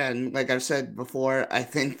 and like I've said before, I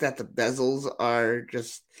think that the bezels are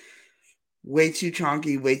just way too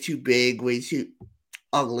chunky, way too big, way too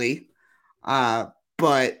ugly. Uh,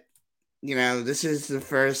 but this is the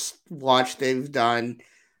first watch they've done.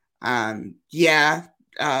 Yeah,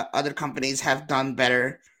 other companies have done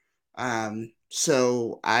better.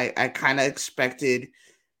 So I kind of expected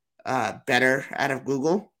better out of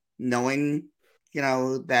Google, knowing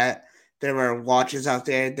that there were watches out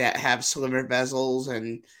there that have slimmer bezels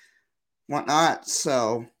and whatnot.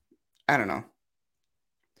 So I don't know.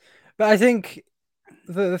 But I think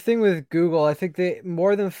the thing with Google, I think they,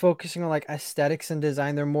 more than focusing on like aesthetics and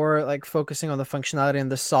design, they're more like focusing on the functionality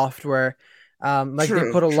and the software. Like, they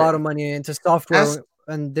True, put a lot of true. money into As software,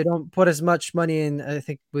 and they don't put as much money in, I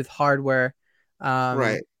think, with hardware.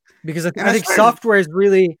 right, Because I, and I as think far as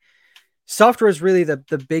software is really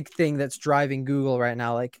the big thing that's driving Google right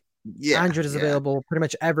now. Like, yeah, Android is yeah, available pretty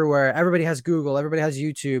much everywhere. Everybody has Google. Everybody has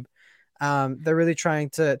YouTube. They're really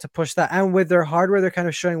trying to push that, and with their hardware, they're kind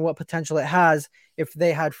of showing what potential it has if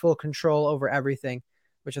they had full control over everything,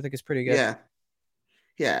 which I think is pretty good. yeah,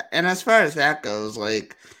 yeah. And as far as that goes,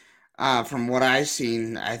 like from what I've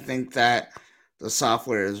seen, I think that the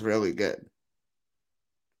software is really good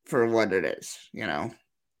for what it is.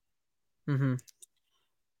 Mm-hmm.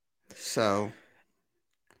 So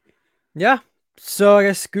Yeah. So I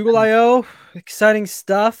guess Google I/O, exciting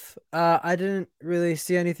stuff. I didn't really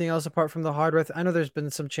see anything else apart from the hardware. I know there's been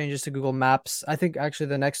some changes to Google Maps. I think actually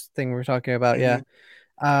the next thing we're talking about, yeah,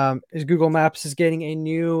 mhm. is Google Maps is getting a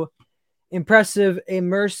new impressive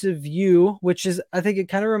immersive view, which is I think it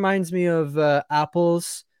kind of reminds me of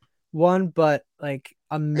Apple's one, but like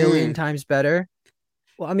a million Mm, times better.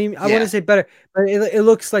 Well, I mean, I want to yeah, say better, but it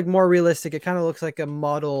looks like more realistic. It kind of looks like a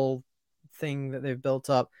model thing that they've built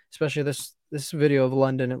up, especially this video of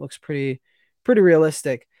London. It looks pretty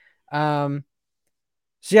realistic. Um,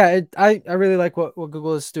 so yeah, I really like what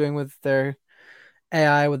Google is doing with their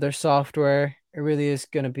AI, with their software. It really is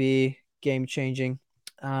going to be game changing.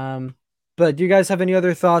 Um, but do you guys have any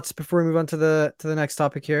other thoughts before we move on to the next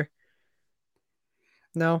topic here?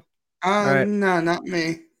 No. All right. no, not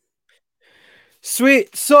me.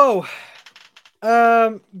 Sweet. So,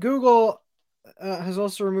 Google has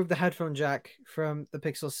also removed the headphone jack from the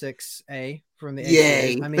Pixel 6a from the A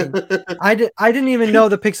series. Yay. I mean, I didn't even know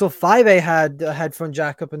the Pixel 5a had a headphone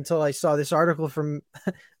jack up until I saw this article from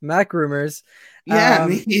Mac Rumors. Yeah,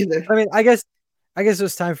 me either. I mean, I guess it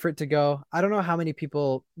was time for it to go. I don't know how many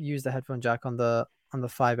people use the headphone jack on the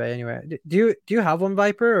 5a anyway. Do you have one,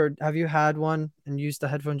 Viper, or have you had one and used the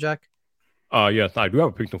headphone jack? Yes, I do have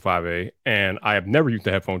a Pixel 5a, and I have never used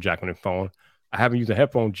a headphone jack on the phone. I haven't used a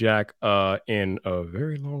headphone jack in a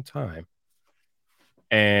very long time.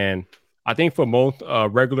 And I think for most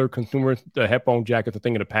regular consumers, the headphone jack is a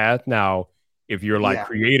thing of the past. Now, if you're like Yeah.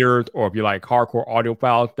 creators or if you're like hardcore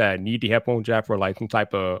audiophiles that need the headphone jack for like some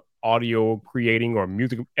type of audio creating or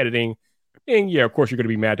music editing, then yeah, of course you're going to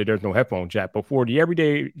be mad that there's no headphone jack. But for the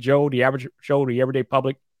everyday Joe, the average Joe, the everyday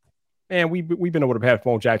public, man, we've been able to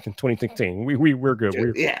headphone jack since 2016. We're good.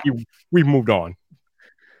 Yeah, We've moved on.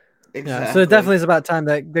 Yeah, so it definitely exactly. is about time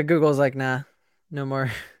that Google's like, nah, no more.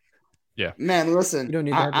 Yeah. Man, You listen, don't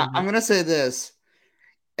need the headphone I'm jack. gonna say this.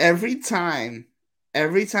 Every time,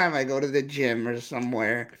 every time I go to the gym or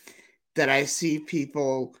somewhere that I see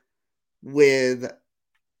people with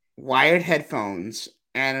wired headphones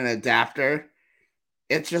and an adapter,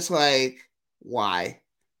 it's just like, why?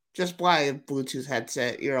 Just buy a Bluetooth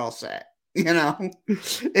headset, you're all set. You know? I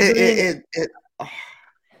mean, Oh,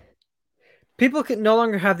 people can no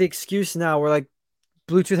longer have the excuse now where like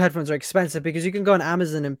Bluetooth headphones are expensive because you can go on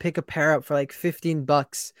Amazon and pick a pair up for like 15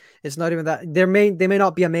 bucks. It's not even that they may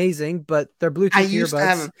not be amazing, but they're I Bluetooth used to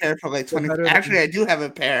have a earbuds. pair for like They're 20. better Actually, than I do have a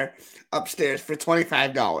pair upstairs for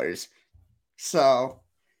 $25. So,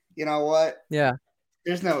 you know what? yeah.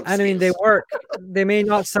 There's no And I mean they excuse. work. They may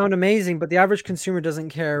not sound amazing, but the average consumer doesn't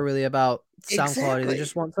care really about sound quality. They Exactly.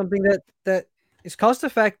 just want something that is cost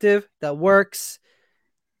effective, that works,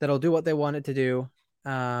 that'll do what they want it to do.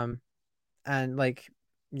 Um and like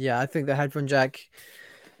yeah, I think the headphone jack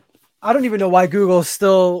I don't even know why Google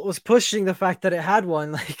still was pushing the fact that it had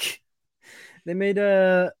one. Like they made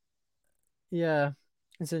a yeah,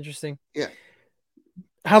 it's interesting Yeah.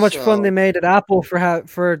 how much fun they So, made at Apple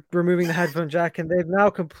for removing the headphone jack, and they've now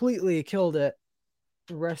completely killed it.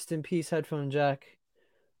 Rest in peace, headphone jack.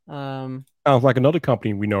 Um, Sounds like another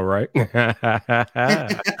company we know, right?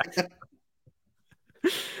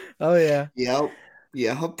 oh yeah. yep.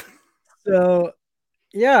 Yep. So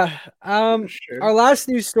yeah, For sure. our last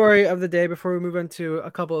news story of the day before we move into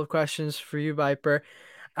a couple of questions for you, Viper.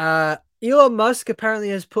 Elon Musk apparently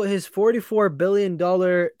has put his $44 billion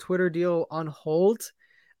Twitter deal on hold.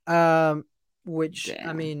 Um, which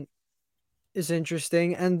I Damn. mean is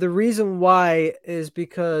interesting, and the reason why is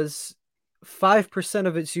because 5%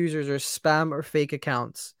 of its users are spam or fake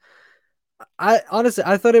accounts. I honestly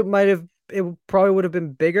I thought it probably would have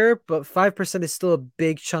been bigger, but 5% is still a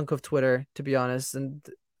big chunk of Twitter, to be honest. And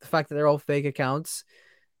the fact that they're all fake accounts,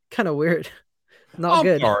 kind of weird. Not I'm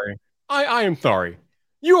good. sorry. I am sorry.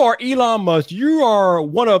 You are Elon Musk. You are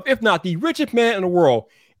one of, if not the richest man in the world.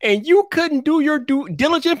 And you couldn't do your due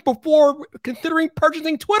diligence before considering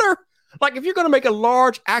purchasing Twitter? Like, if you're going to make a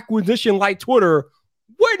large acquisition like Twitter,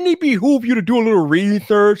 wouldn't it behoove you to do a little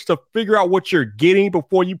research to figure out what you're getting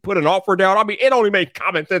before you put an offer down? I mean, it only makes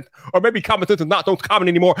common sense, or maybe common sense is not so common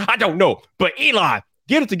anymore. I don't know. But Elon,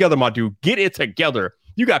 get it together, my dude. Get it together.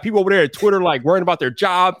 You got people over there at Twitter like worrying about their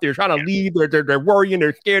job. They're trying to leave. They're worrying.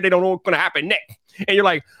 They're scared. They don't know what's going to happen next. And you're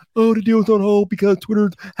like, oh, the deal's on hold because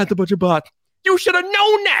Twitter has a bunch of bots. You should have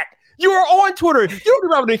known that. You are on Twitter. You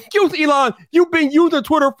don't have an excuse, Elon. You've been using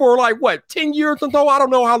Twitter for like what, 10 years or so? I don't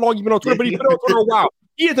know how long you've been on Twitter, but he's been on Twitter a while.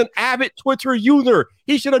 He is an avid Twitter user.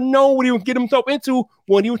 He should have known what he was getting himself into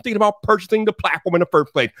when he was thinking about purchasing the platform in the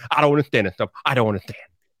first place. I don't understand this stuff. I don't understand.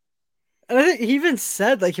 And I think he even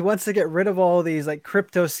said like he wants to get rid of all these like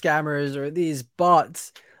crypto scammers or these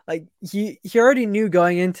bots. Like he already knew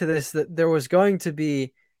going into this that there was going to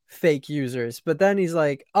be fake users, but then he's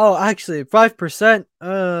like, "Oh, actually, 5%.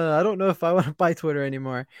 I don't know if I want to buy Twitter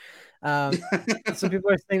anymore." Um, some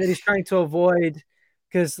people are saying that he's trying to avoid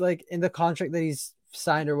because like in the contract that he's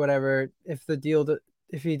signed or whatever,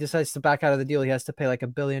 if he decides to back out of the deal, he has to pay like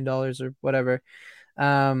 $1 billion or whatever.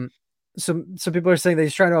 Um, some people are saying that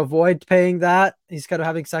he's trying to avoid paying that. He's kind of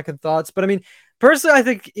having second thoughts. But I mean, personally, I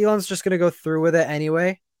think Elon's just going to go through with it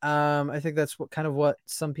anyway. I think that's what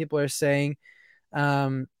some people are saying.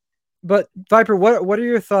 Um, but Viper, what are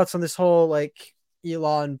your thoughts on this whole like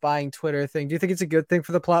Elon buying Twitter thing? Do you think it's a good thing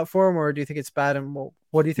for the platform, or do you think it's bad? And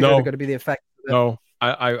what do you think are No, going to be the effects of it? no.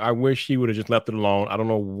 I wish he would have just left it alone. I don't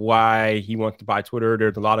know why he wants to buy Twitter.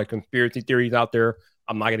 There's a lot of conspiracy theories out there.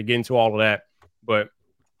 I'm not going to get into all of that, but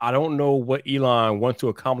I don't know what Elon wants to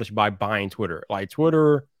accomplish by buying Twitter. Like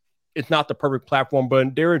Twitter, it's not the perfect platform,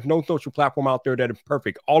 but there is no social platform out there that is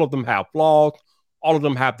perfect. All of them have flaws. All of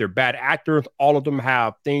them have their bad actors. All of them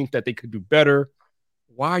have things that they could do better.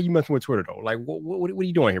 Why are you messing with Twitter though? Like, what are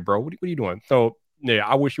you doing here, bro? What are you doing? So yeah,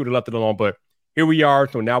 I wish you would have left it alone, but here we are.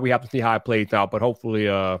 So now we have to see how it plays out. But hopefully,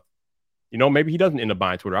 maybe he doesn't end up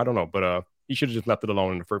buying Twitter. I don't know, but he should have just left it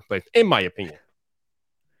alone in the first place, in my opinion.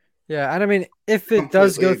 Yeah, and I mean, if it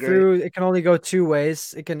does Completely go agree. through, it can only go two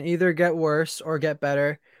ways. It can either get worse or get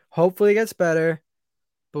better. Hopefully, it gets better,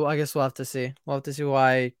 but I guess we'll have to see. We'll have to see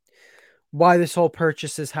why this whole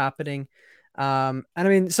purchase is happening. And I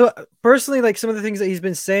mean, so personally, like some of the things that he's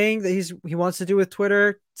been saying that he wants to do with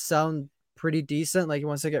Twitter sound pretty decent. Like he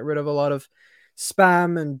wants to get rid of a lot of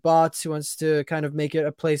spam and bots. He wants to kind of make it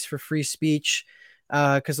a place for free speech,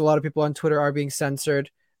 because a lot of people on Twitter are being censored.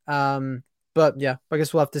 But yeah, I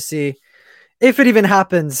guess we'll have to see if it even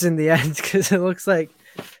happens in the end, because it looks like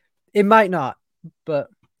it might not. But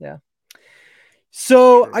yeah.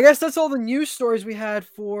 So True. I guess that's all the news stories we had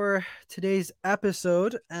for today's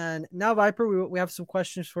episode. And now, Viper, we have some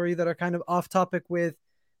questions for you that are kind of off topic with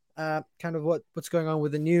kind of what's going on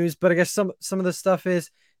with the news. But I guess some of the stuff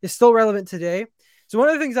is still relevant today. So one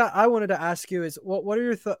of the things that I wanted to ask you is what are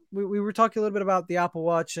your we were talking a little bit about the Apple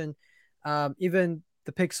Watch and even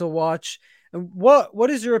the Pixel Watch. And what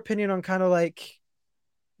is your opinion on kind of like,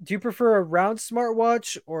 do you prefer a round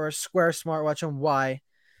smartwatch or a square smartwatch, and why?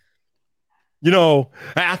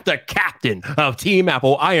 As the captain of Team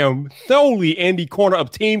Apple, I am solely in the corner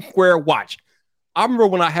of Team Square Watch. I remember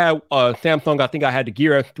when I had Samsung, I think I had the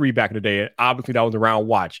Gear S3 back in the day. Obviously, that was a round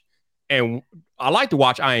watch. And I liked the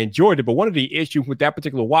watch. I enjoyed it. But one of the issues with that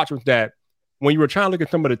particular watch was that when you were trying to look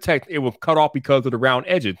at some of the text, it was cut off because of the round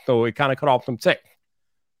edges. So it kind of cut off some text.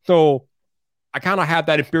 So I kind of have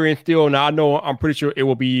that experience still. Now I'm pretty sure it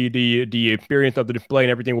will be the experience of the display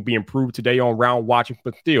and everything will be improved today on round watches,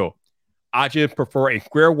 but still, I just prefer a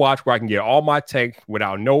square watch where I can get all my text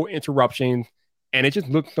without no interruptions, and it just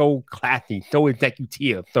looks so classy, so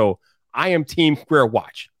executive. So I am Team Square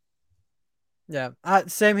Watch. Yeah,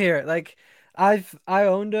 same here. Like I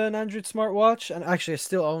owned an Android smartwatch, and actually I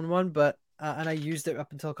still own one, but and I used it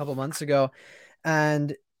up until a couple months ago.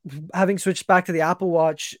 And having switched back to the Apple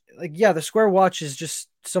Watch, like yeah, the Square Watch is just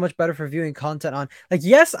so much better for viewing content on. Like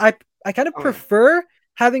yes, I kind of Oh yeah. prefer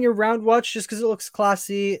having a round watch just because it looks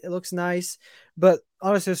classy, it looks nice. But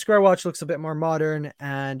honestly, the Square Watch looks a bit more modern,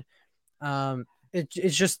 and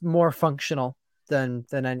it's just more functional than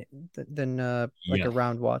like a Yes.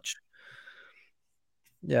 round watch.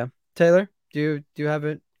 Yeah. Taylor, do you have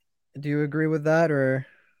it? Do you agree with that, or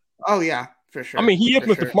Oh yeah, for I sure. mean, he is For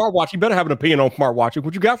Mr. sure. Smartwatch. He better have an opinion on smartwatches.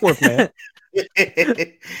 What you got for us, man?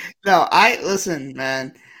 No, I listen,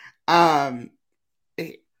 man. Um,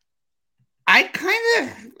 I kind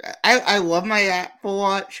of I love my Apple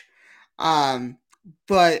Watch, um,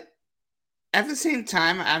 but at the same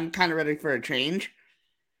time, I'm kind of ready for a change.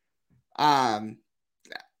 Um,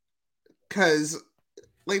 because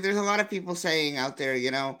like there's a lot of people saying out there,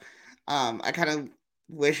 I kind of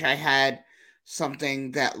wish I had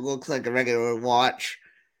something that looks like a regular watch,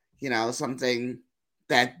 something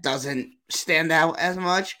that doesn't stand out as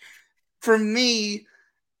much. For me,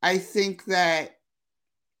 I think that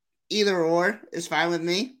either or is fine with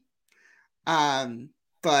me. Um,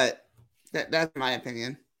 but that's my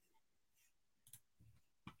opinion.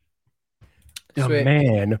 The sweet?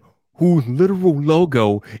 man whose literal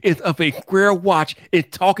logo is of a square watch is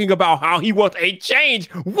talking about how he wants a change.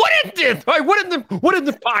 What is this? Like, what is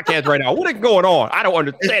this podcast right now? What is going on? I don't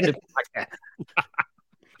understand this podcast.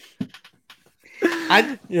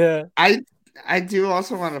 I Yeah. I I do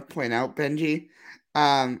also want to point out, Benji.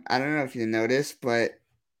 I don't know if you noticed, but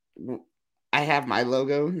I have my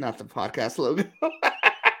logo, not the podcast logo.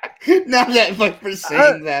 Now that Viper's Uh,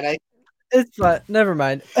 saying that, it's fine. Never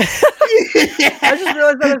mind. I just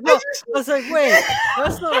realized that as well. I was like, wait,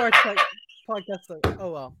 that's not our podcast logo.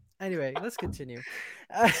 Oh well. Anyway, let's continue.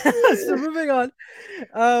 So moving on.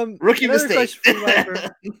 Rookie Another mistake. question for you,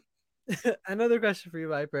 Viper. Another question for you,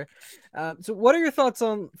 Viper. So, what are your thoughts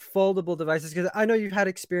on foldable devices? Because I know you've had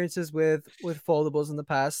experiences with foldables in the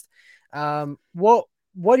past.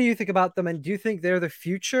 What do you think about them, and do you think they're the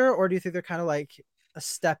future, or do you think they're kind of like a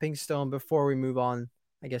stepping stone before we move on,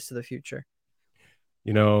 I guess, to the future?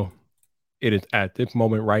 You know, it is at this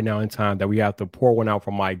moment right now in time that we have to pour one out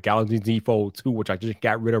from my Galaxy Z Fold 2, which I just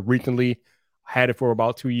got rid of recently. I had it for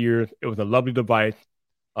about 2 years. It was a lovely device.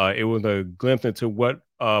 It was a glimpse into what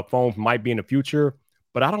phones might be in the future,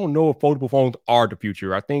 but I don't know if foldable phones are the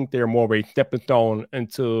future. I think they're more of a stepping stone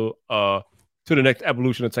into to the next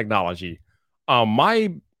evolution of technology.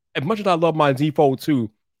 My As much as I love my Z Fold 2,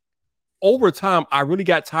 over time I really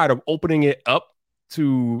got tired of opening it up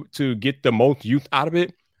to get the most use out of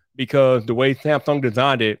it because the way Samsung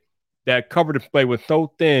designed it, that cover display was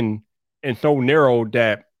so thin and so narrow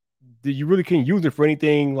that you really can't use it for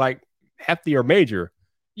anything like hefty or major.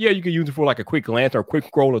 Yeah, you can use it for like a quick glance or a quick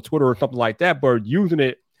scroll of Twitter or something like that, but using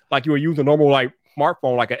it like you were using a normal like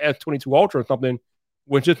smartphone, like an S22 Ultra or something,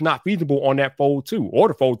 was just not feasible on that Fold 2 or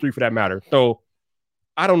the Fold 3 for that matter. So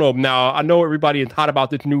I don't know. Now I know everybody is hot about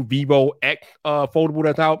this new Vivo X foldable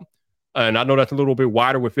that's out, and I know that's a little bit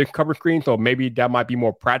wider with its cover screen, so maybe that might be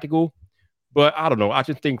more practical. But I don't know. I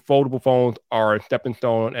just think foldable phones are a stepping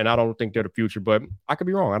stone, and I don't think they're the future. But I could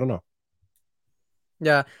be wrong. I don't know.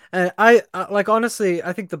 Yeah, and I like honestly,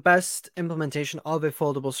 I think the best implementation of a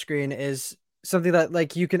foldable screen is something that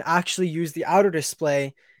like you can actually use the outer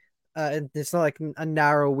display. And it's not like a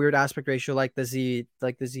narrow, weird aspect ratio like the Z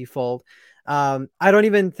Fold. I don't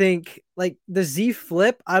even think like the Z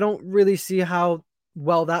Flip. I don't really see how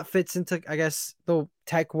well that fits into, I guess, the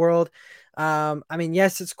tech world. I mean,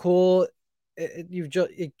 yes, it's cool.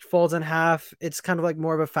 It folds in half. It's kind of like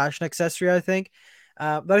more of a fashion accessory, I think.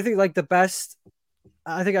 But I think like the best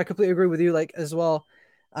I think I completely agree with you, like as well.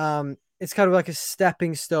 It's kind of like a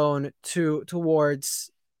stepping stone towards,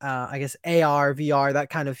 I guess, AR, VR, that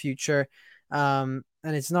kind of future. And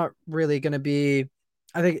it's not really going to be.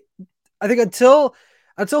 I think, I think until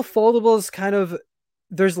foldables kind of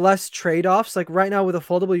there's less trade offs. Like right now with a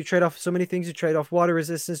foldable, you trade off so many things. You trade off water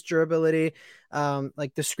resistance, durability,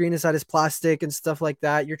 like the screen inside is plastic and stuff like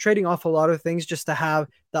that. You're trading off a lot of things just to have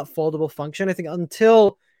that foldable function. I think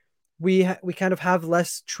until we kind of have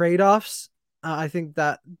less trade-offs. I think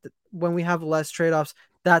that when we have less trade-offs,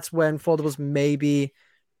 that's when foldables may be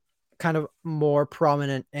kind of more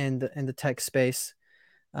prominent in the tech space.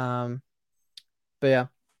 Um, but yeah,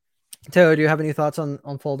 Taylor, do you have any thoughts on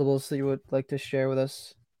foldables that you would like to share with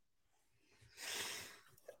us?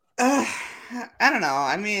 Uh, I don't know.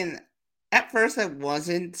 I mean, at first I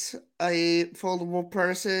wasn't a foldable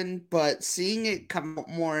person, but seeing it come out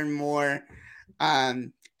more and more,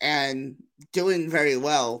 and doing very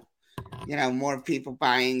well, more people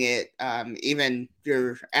buying it, even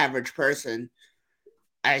your average person,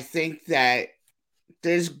 I think that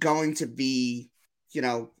there's going to be,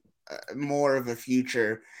 more of a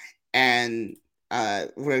future, and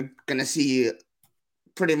we're gonna see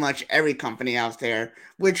pretty much every company out there,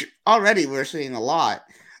 which already we're seeing a lot.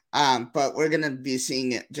 But we're going to be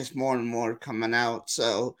seeing it just more and more coming out.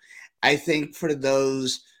 So I think for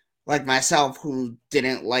those like myself who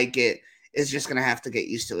didn't like it, is just going to have to get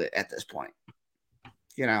used to it at this point,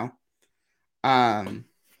 you know? Um,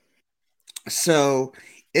 so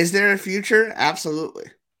is there a future? Absolutely.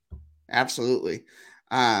 Absolutely.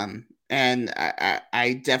 And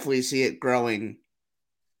I definitely see it growing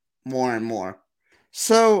more and more.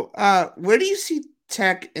 So, where do you see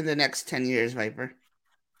tech in the next 10 years, Viper?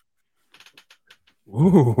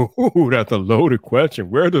 Ooh, that's a loaded question.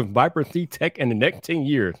 Where does Viper see tech in the next 10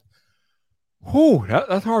 years? Ooh,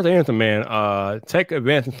 that's hard to answer, man. Tech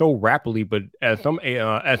advances so rapidly, but at some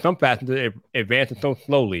facets, it advances so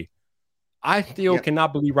slowly. I still Yep.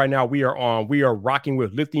 cannot believe right now we are rocking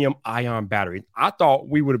with lithium ion batteries. I thought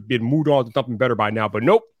we would have been moved on to something better by now, but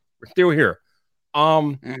nope, we're still here.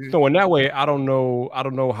 Um, Hmm. so in that way, I don't know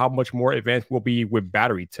how much more advanced we'll be with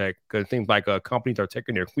battery tech because it seems like companies are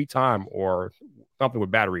taking their sweet time or something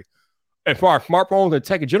with battery. As far as smartphones and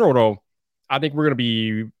tech in general, though, I think we're gonna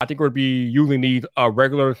be using these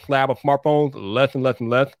regular slab of smartphones less and less and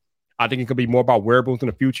less. I think it could be more about wearables in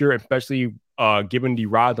the future, especially given the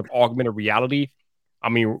rise of augmented reality. I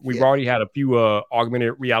mean, we've Yep. already had a few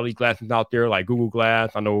augmented reality glasses out there, like Google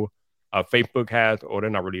Glass. I know Facebook has, or they're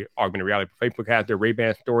not really augmented reality, but Facebook has their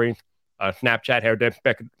Ray-Ban stories. Snapchat had that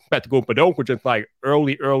spectacle, but those were just like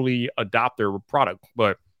early adopter products.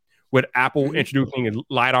 But with Apple Mhm. introducing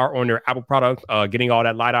LiDAR on their Apple products, getting all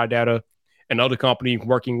that LiDAR data, and other companies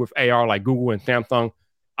working with AR like Google and Samsung,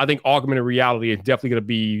 I think augmented reality is definitely going to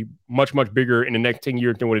be much bigger in the next 10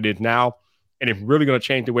 years than what it is now. And it's really going to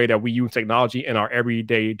change the way that we use technology in our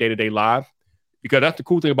everyday, day-to-day lives. Because that's the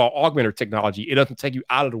cool thing about augmented technology. It doesn't take you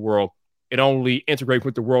out of the world. It only integrates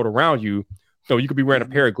with the world around you. So you could be wearing a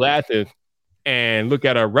Mhm. pair of glasses and look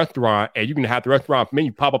at a restaurant, and you can have the restaurant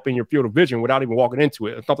menu pop up in your field of vision without even walking into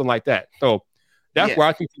it, or something like that. So that's Yeah. where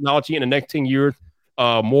I think technology in the next 10 years,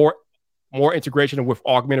 more integration with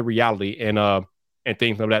augmented reality and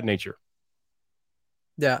things of that nature.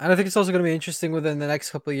 Yeah, and I think it's also going to be interesting within the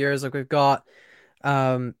next couple of years. Like we've got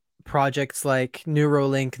um, projects like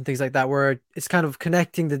Neuralink and things like that, where it's kind of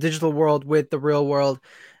connecting the digital world with the real world.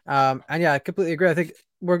 And yeah, I completely agree. I think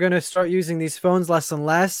we're going to start using these phones less and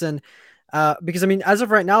less. And because I mean, as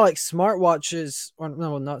of right now, like smartwatches, or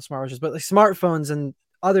no, not smartwatches, but like smartphones and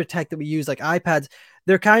other tech that we use, like iPads,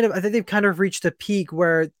 they're kind of, I think they've kind of reached a peak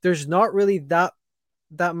where there's not really that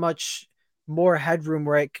much more headroom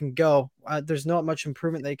where it can go. There's not much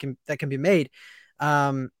improvement that can be made.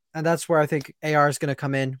 And that's where I think AR is going to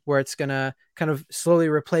come in, where it's going to kind of slowly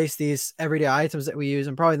replace these everyday items that we use.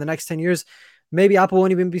 And probably in the next 10 years, maybe Apple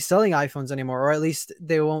won't even be selling iPhones anymore, or at least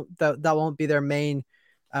they won't, that won't be their main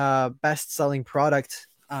best selling product.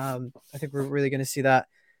 I think we're really going to see that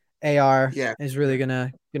AR Yeah. is really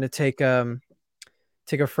gonna take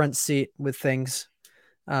a front seat with things.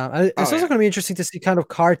 It's Oh also yeah. going to be interesting to see kind of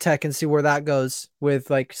car tech and see where that goes with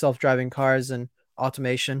like self-driving cars and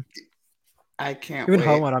automation, I can't even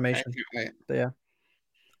home wait. I automation. can't wait. But yeah.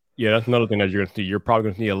 Yeah, that's another thing that you're going to see. You're probably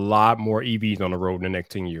going to see a lot more EVs on the road in the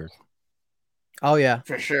next 10 years. Oh yeah,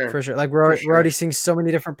 For sure. for sure. Like For we're already sure. seeing so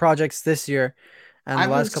many different projects this year and I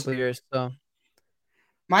the last was couple of years. So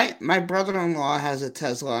my brother-in-law has a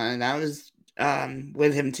Tesla, and I was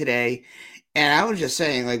with him today, and I was just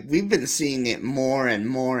saying, like, we've been seeing it more and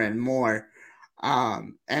more and more.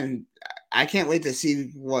 And I can't wait to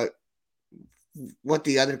see what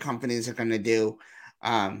the other companies are going to do.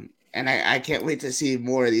 And I can't wait to see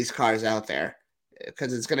more of these cars out there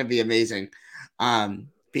because it's going to be amazing.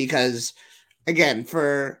 Because again,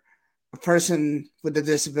 for a person with a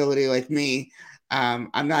disability like me,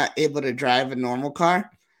 I'm not able to drive a normal car.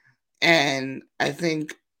 And I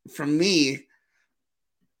think for me,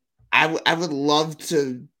 I would love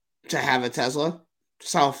to have a Tesla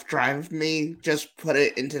self drive me, just put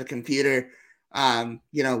it into the computer,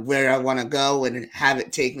 where I want to go and have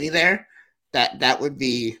it take me there. That would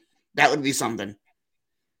be something.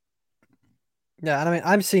 yeah, and I mean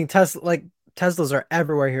I'm seeing Teslas are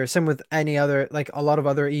everywhere here. Same with any other like a lot of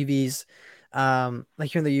other EVs. Like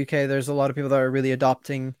here in the UK, there's a lot of people that are really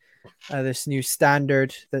adopting this new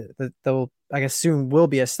standard that will I guess soon will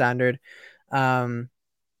be a standard. Um,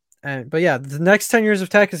 but yeah, the next 10 years of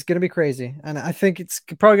tech is going to be crazy. And I think it's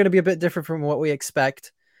probably going to be a bit different from what we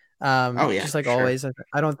expect. Oh yeah, Just for like sure. always,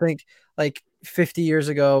 I don't think like 50 years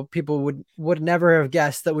ago, people would never have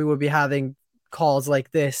guessed that we would be having calls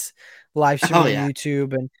like this live Oh streaming on yeah,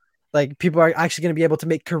 YouTube. And like people are actually going to be able to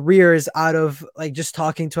make careers out of like just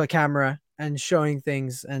talking to a camera and showing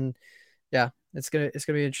things. And yeah, it's gonna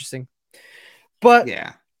be interesting. But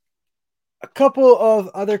yeah. a couple of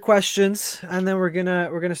other questions, and then we're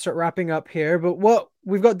gonna start wrapping up here. But what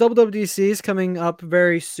we've got WWDCs coming up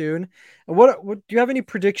very soon. What do you have any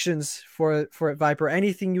predictions for it, Viper?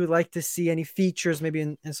 Anything you would like to see? Any features maybe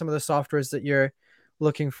in some of the softwares that you're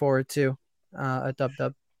looking forward to at Dub?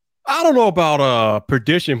 I don't know about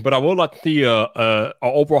prediction, but I would like to see a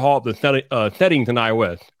overhaul of the settings in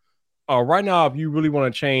iOS. Right now, if you really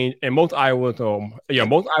want to change, and most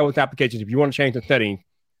iOS applications, if you want to change the settings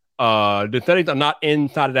are not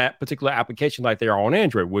inside of that particular application like they are on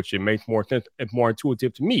Android, which it makes more sense. It's more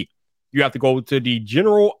intuitive to me. You have to go to the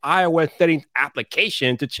general iOS settings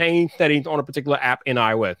application to change settings on a particular app in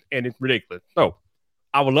iOS, and it's ridiculous. So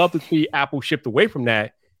I would love to see Apple shift away from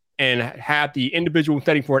that and have the individual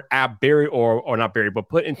setting for an app buried or not buried, but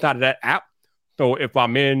put inside of that app. So if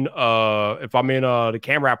I'm in the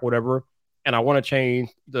camera app or whatever, and I want to change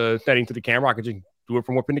the setting to the camera, I can just do it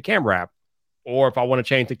from within the camera app. Or if I want to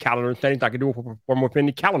change the calendar settings, I can do it from within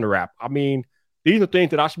the calendar app. I mean, these are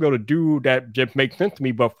things that I should be able to do that just make sense to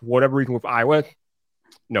me. But for whatever reason with iOS,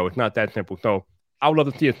 no, it's not that simple. So I would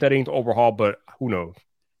love to see a settings overhaul, but who knows?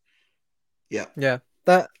 Yeah. Yeah,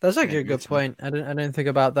 that's I actually a agree good too. point. I didn't think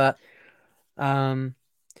about that. Um,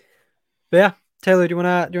 but yeah, Taylor, do you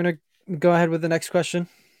wanna go ahead with the next question?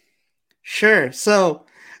 Sure. So,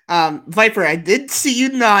 Viper, I did see you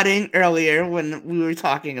nodding earlier when we were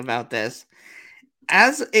talking about this.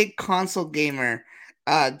 As a console gamer,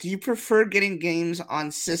 do you prefer getting games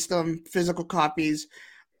on system, physical copies,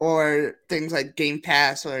 or things like Game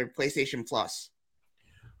Pass or PlayStation Plus?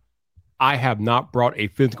 I have not brought a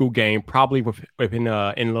physical game probably within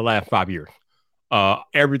in the last 5 years.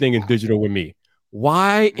 Everything is digital with me.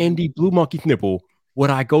 Why in the blue monkey's nipple would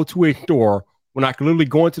I go to a store when I can literally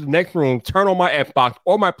go into the next room, turn on my Xbox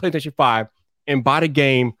or my PlayStation 5 and buy the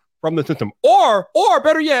game from the system? Or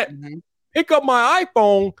better yet, pick up my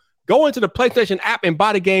iPhone, go into the PlayStation app and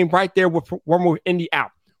buy the game right there within the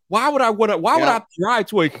app. Why would I drive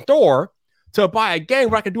to a store to buy a game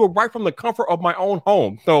where I can do it right from the comfort of my own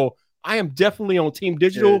home? So I am definitely on Team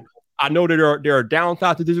Digital. Good. I know that there are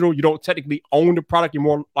downsides to digital. You don't technically own the product. You're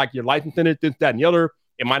more like you're licensing it, this, that, and the other.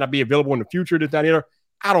 It might not be available in the future, this, that, and the other.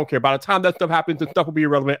 I don't care. By the time that stuff happens, the stuff will be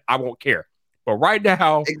irrelevant. I won't care. But right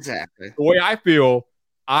now, Exactly. the way I feel,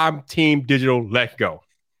 I'm Team Digital. Let's go.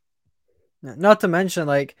 Not to mention,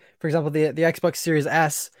 like, for example, the Xbox Series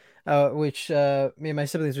S, which me and my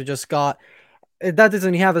siblings we just got, that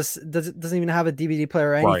doesn't even have a DVD player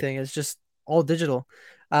or anything. Right. It's just all digital.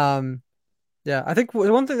 Yeah, I think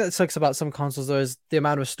one thing that sucks about some consoles though is the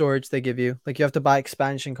amount of storage they give you. Like you have to buy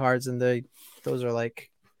expansion cards, and those are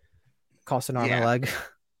like cost an arm and a leg.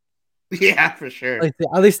 Yeah, for sure. Like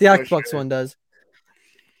at least the Xbox one does.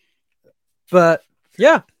 But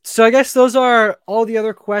yeah, so I guess those are all the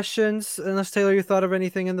other questions. Unless Taylor, you thought of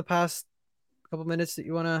anything in the past couple minutes that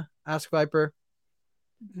you want to ask Viper?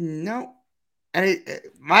 No. And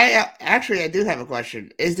I do have a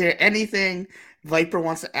question. Is there anything Viper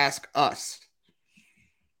wants to ask us?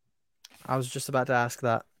 I was just about to ask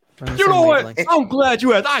that. You know what? I'm glad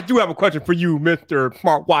you asked. I do have a question for you, Mr.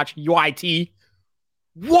 Smartwatch UIT.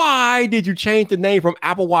 Why did you change the name from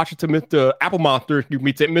Apple Watch to Mr. Apple Monster? You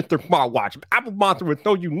mean to Mr. Smartwatch? Apple Monster was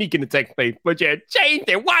so unique in the tech space, but you changed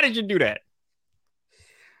it. Why did you do that?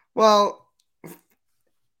 Well,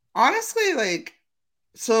 honestly, I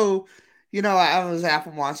was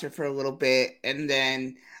Apple Monster for a little bit, and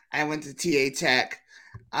then I went to TA Tech,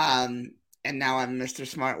 and now I'm Mr.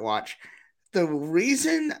 Smartwatch. The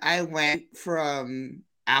reason I went from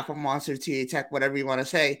Apple Monster, TA Tech, whatever you want to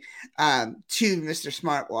say, to Mr.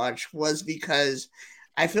 Smartwatch was because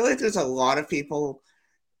I feel like there's a lot of people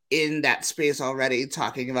in that space already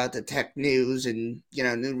talking about the tech news and,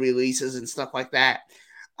 new releases and stuff like that.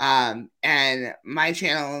 And my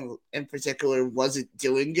channel in particular wasn't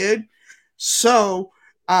doing good. So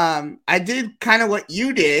I did kind of what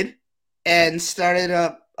you did and started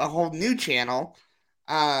up a whole new channel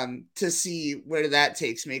to see where that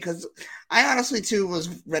takes me. Because I honestly, too,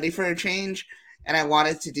 was ready for a change. And I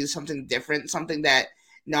wanted to do something different, something that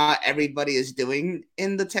not everybody is doing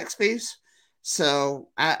in the tech space. So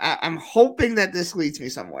I'm hoping that this leads me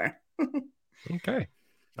somewhere. Okay.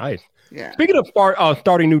 Nice. Yeah. Speaking of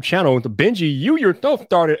starting new channels, Benji, you yourself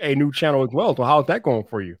started a new channel as well. So how's that going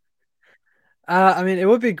for you? I mean, it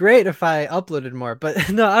would be great if I uploaded more, but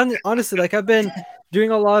no, honestly, like I've been doing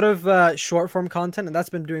a lot of short form content, and that's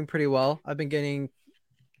been doing pretty well. I've been getting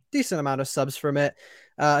decent amount of subs from it.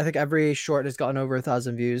 I think every short has gotten over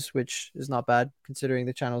 1,000 views, which is not bad considering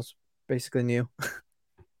the channel's basically new.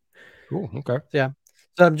 Cool. Okay. Yeah.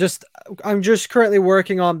 So I'm just currently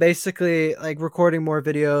working on basically like recording more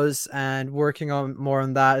videos and working on more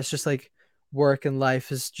on that. It's just like work and life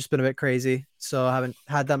has just been a bit crazy. So I haven't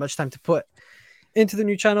had that much time to put into the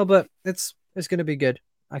new channel, but it's going to be good.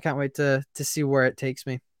 I can't wait to see where it takes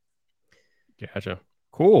me. Gotcha.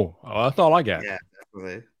 Cool. Oh, that's all I got. Yeah,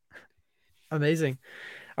 definitely. Amazing.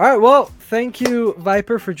 All right. Well, thank you,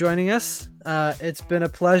 Viper, for joining us. It's been a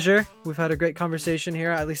pleasure. We've had a great conversation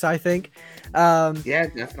here. At least I think. Yeah,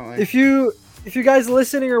 definitely. If you guys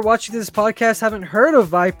listening or watching this podcast haven't heard of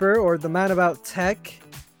Viper or the Man About Tech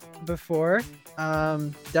before,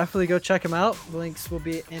 definitely go check him out. The links will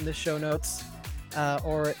be in the show notes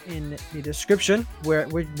or in the description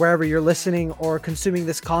wherever you're listening or consuming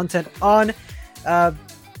this content on.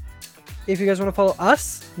 If you guys want to follow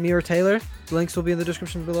us, me or Taylor, the links will be in the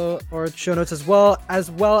description below or show notes as well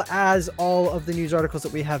as all of the news articles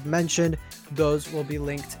that we have mentioned. Those will be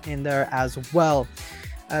linked in there as well.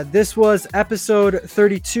 This was episode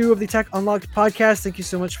 32 of the Tech Unlocked podcast. Thank you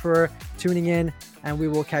so much for tuning in, and we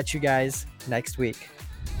will catch you guys next week.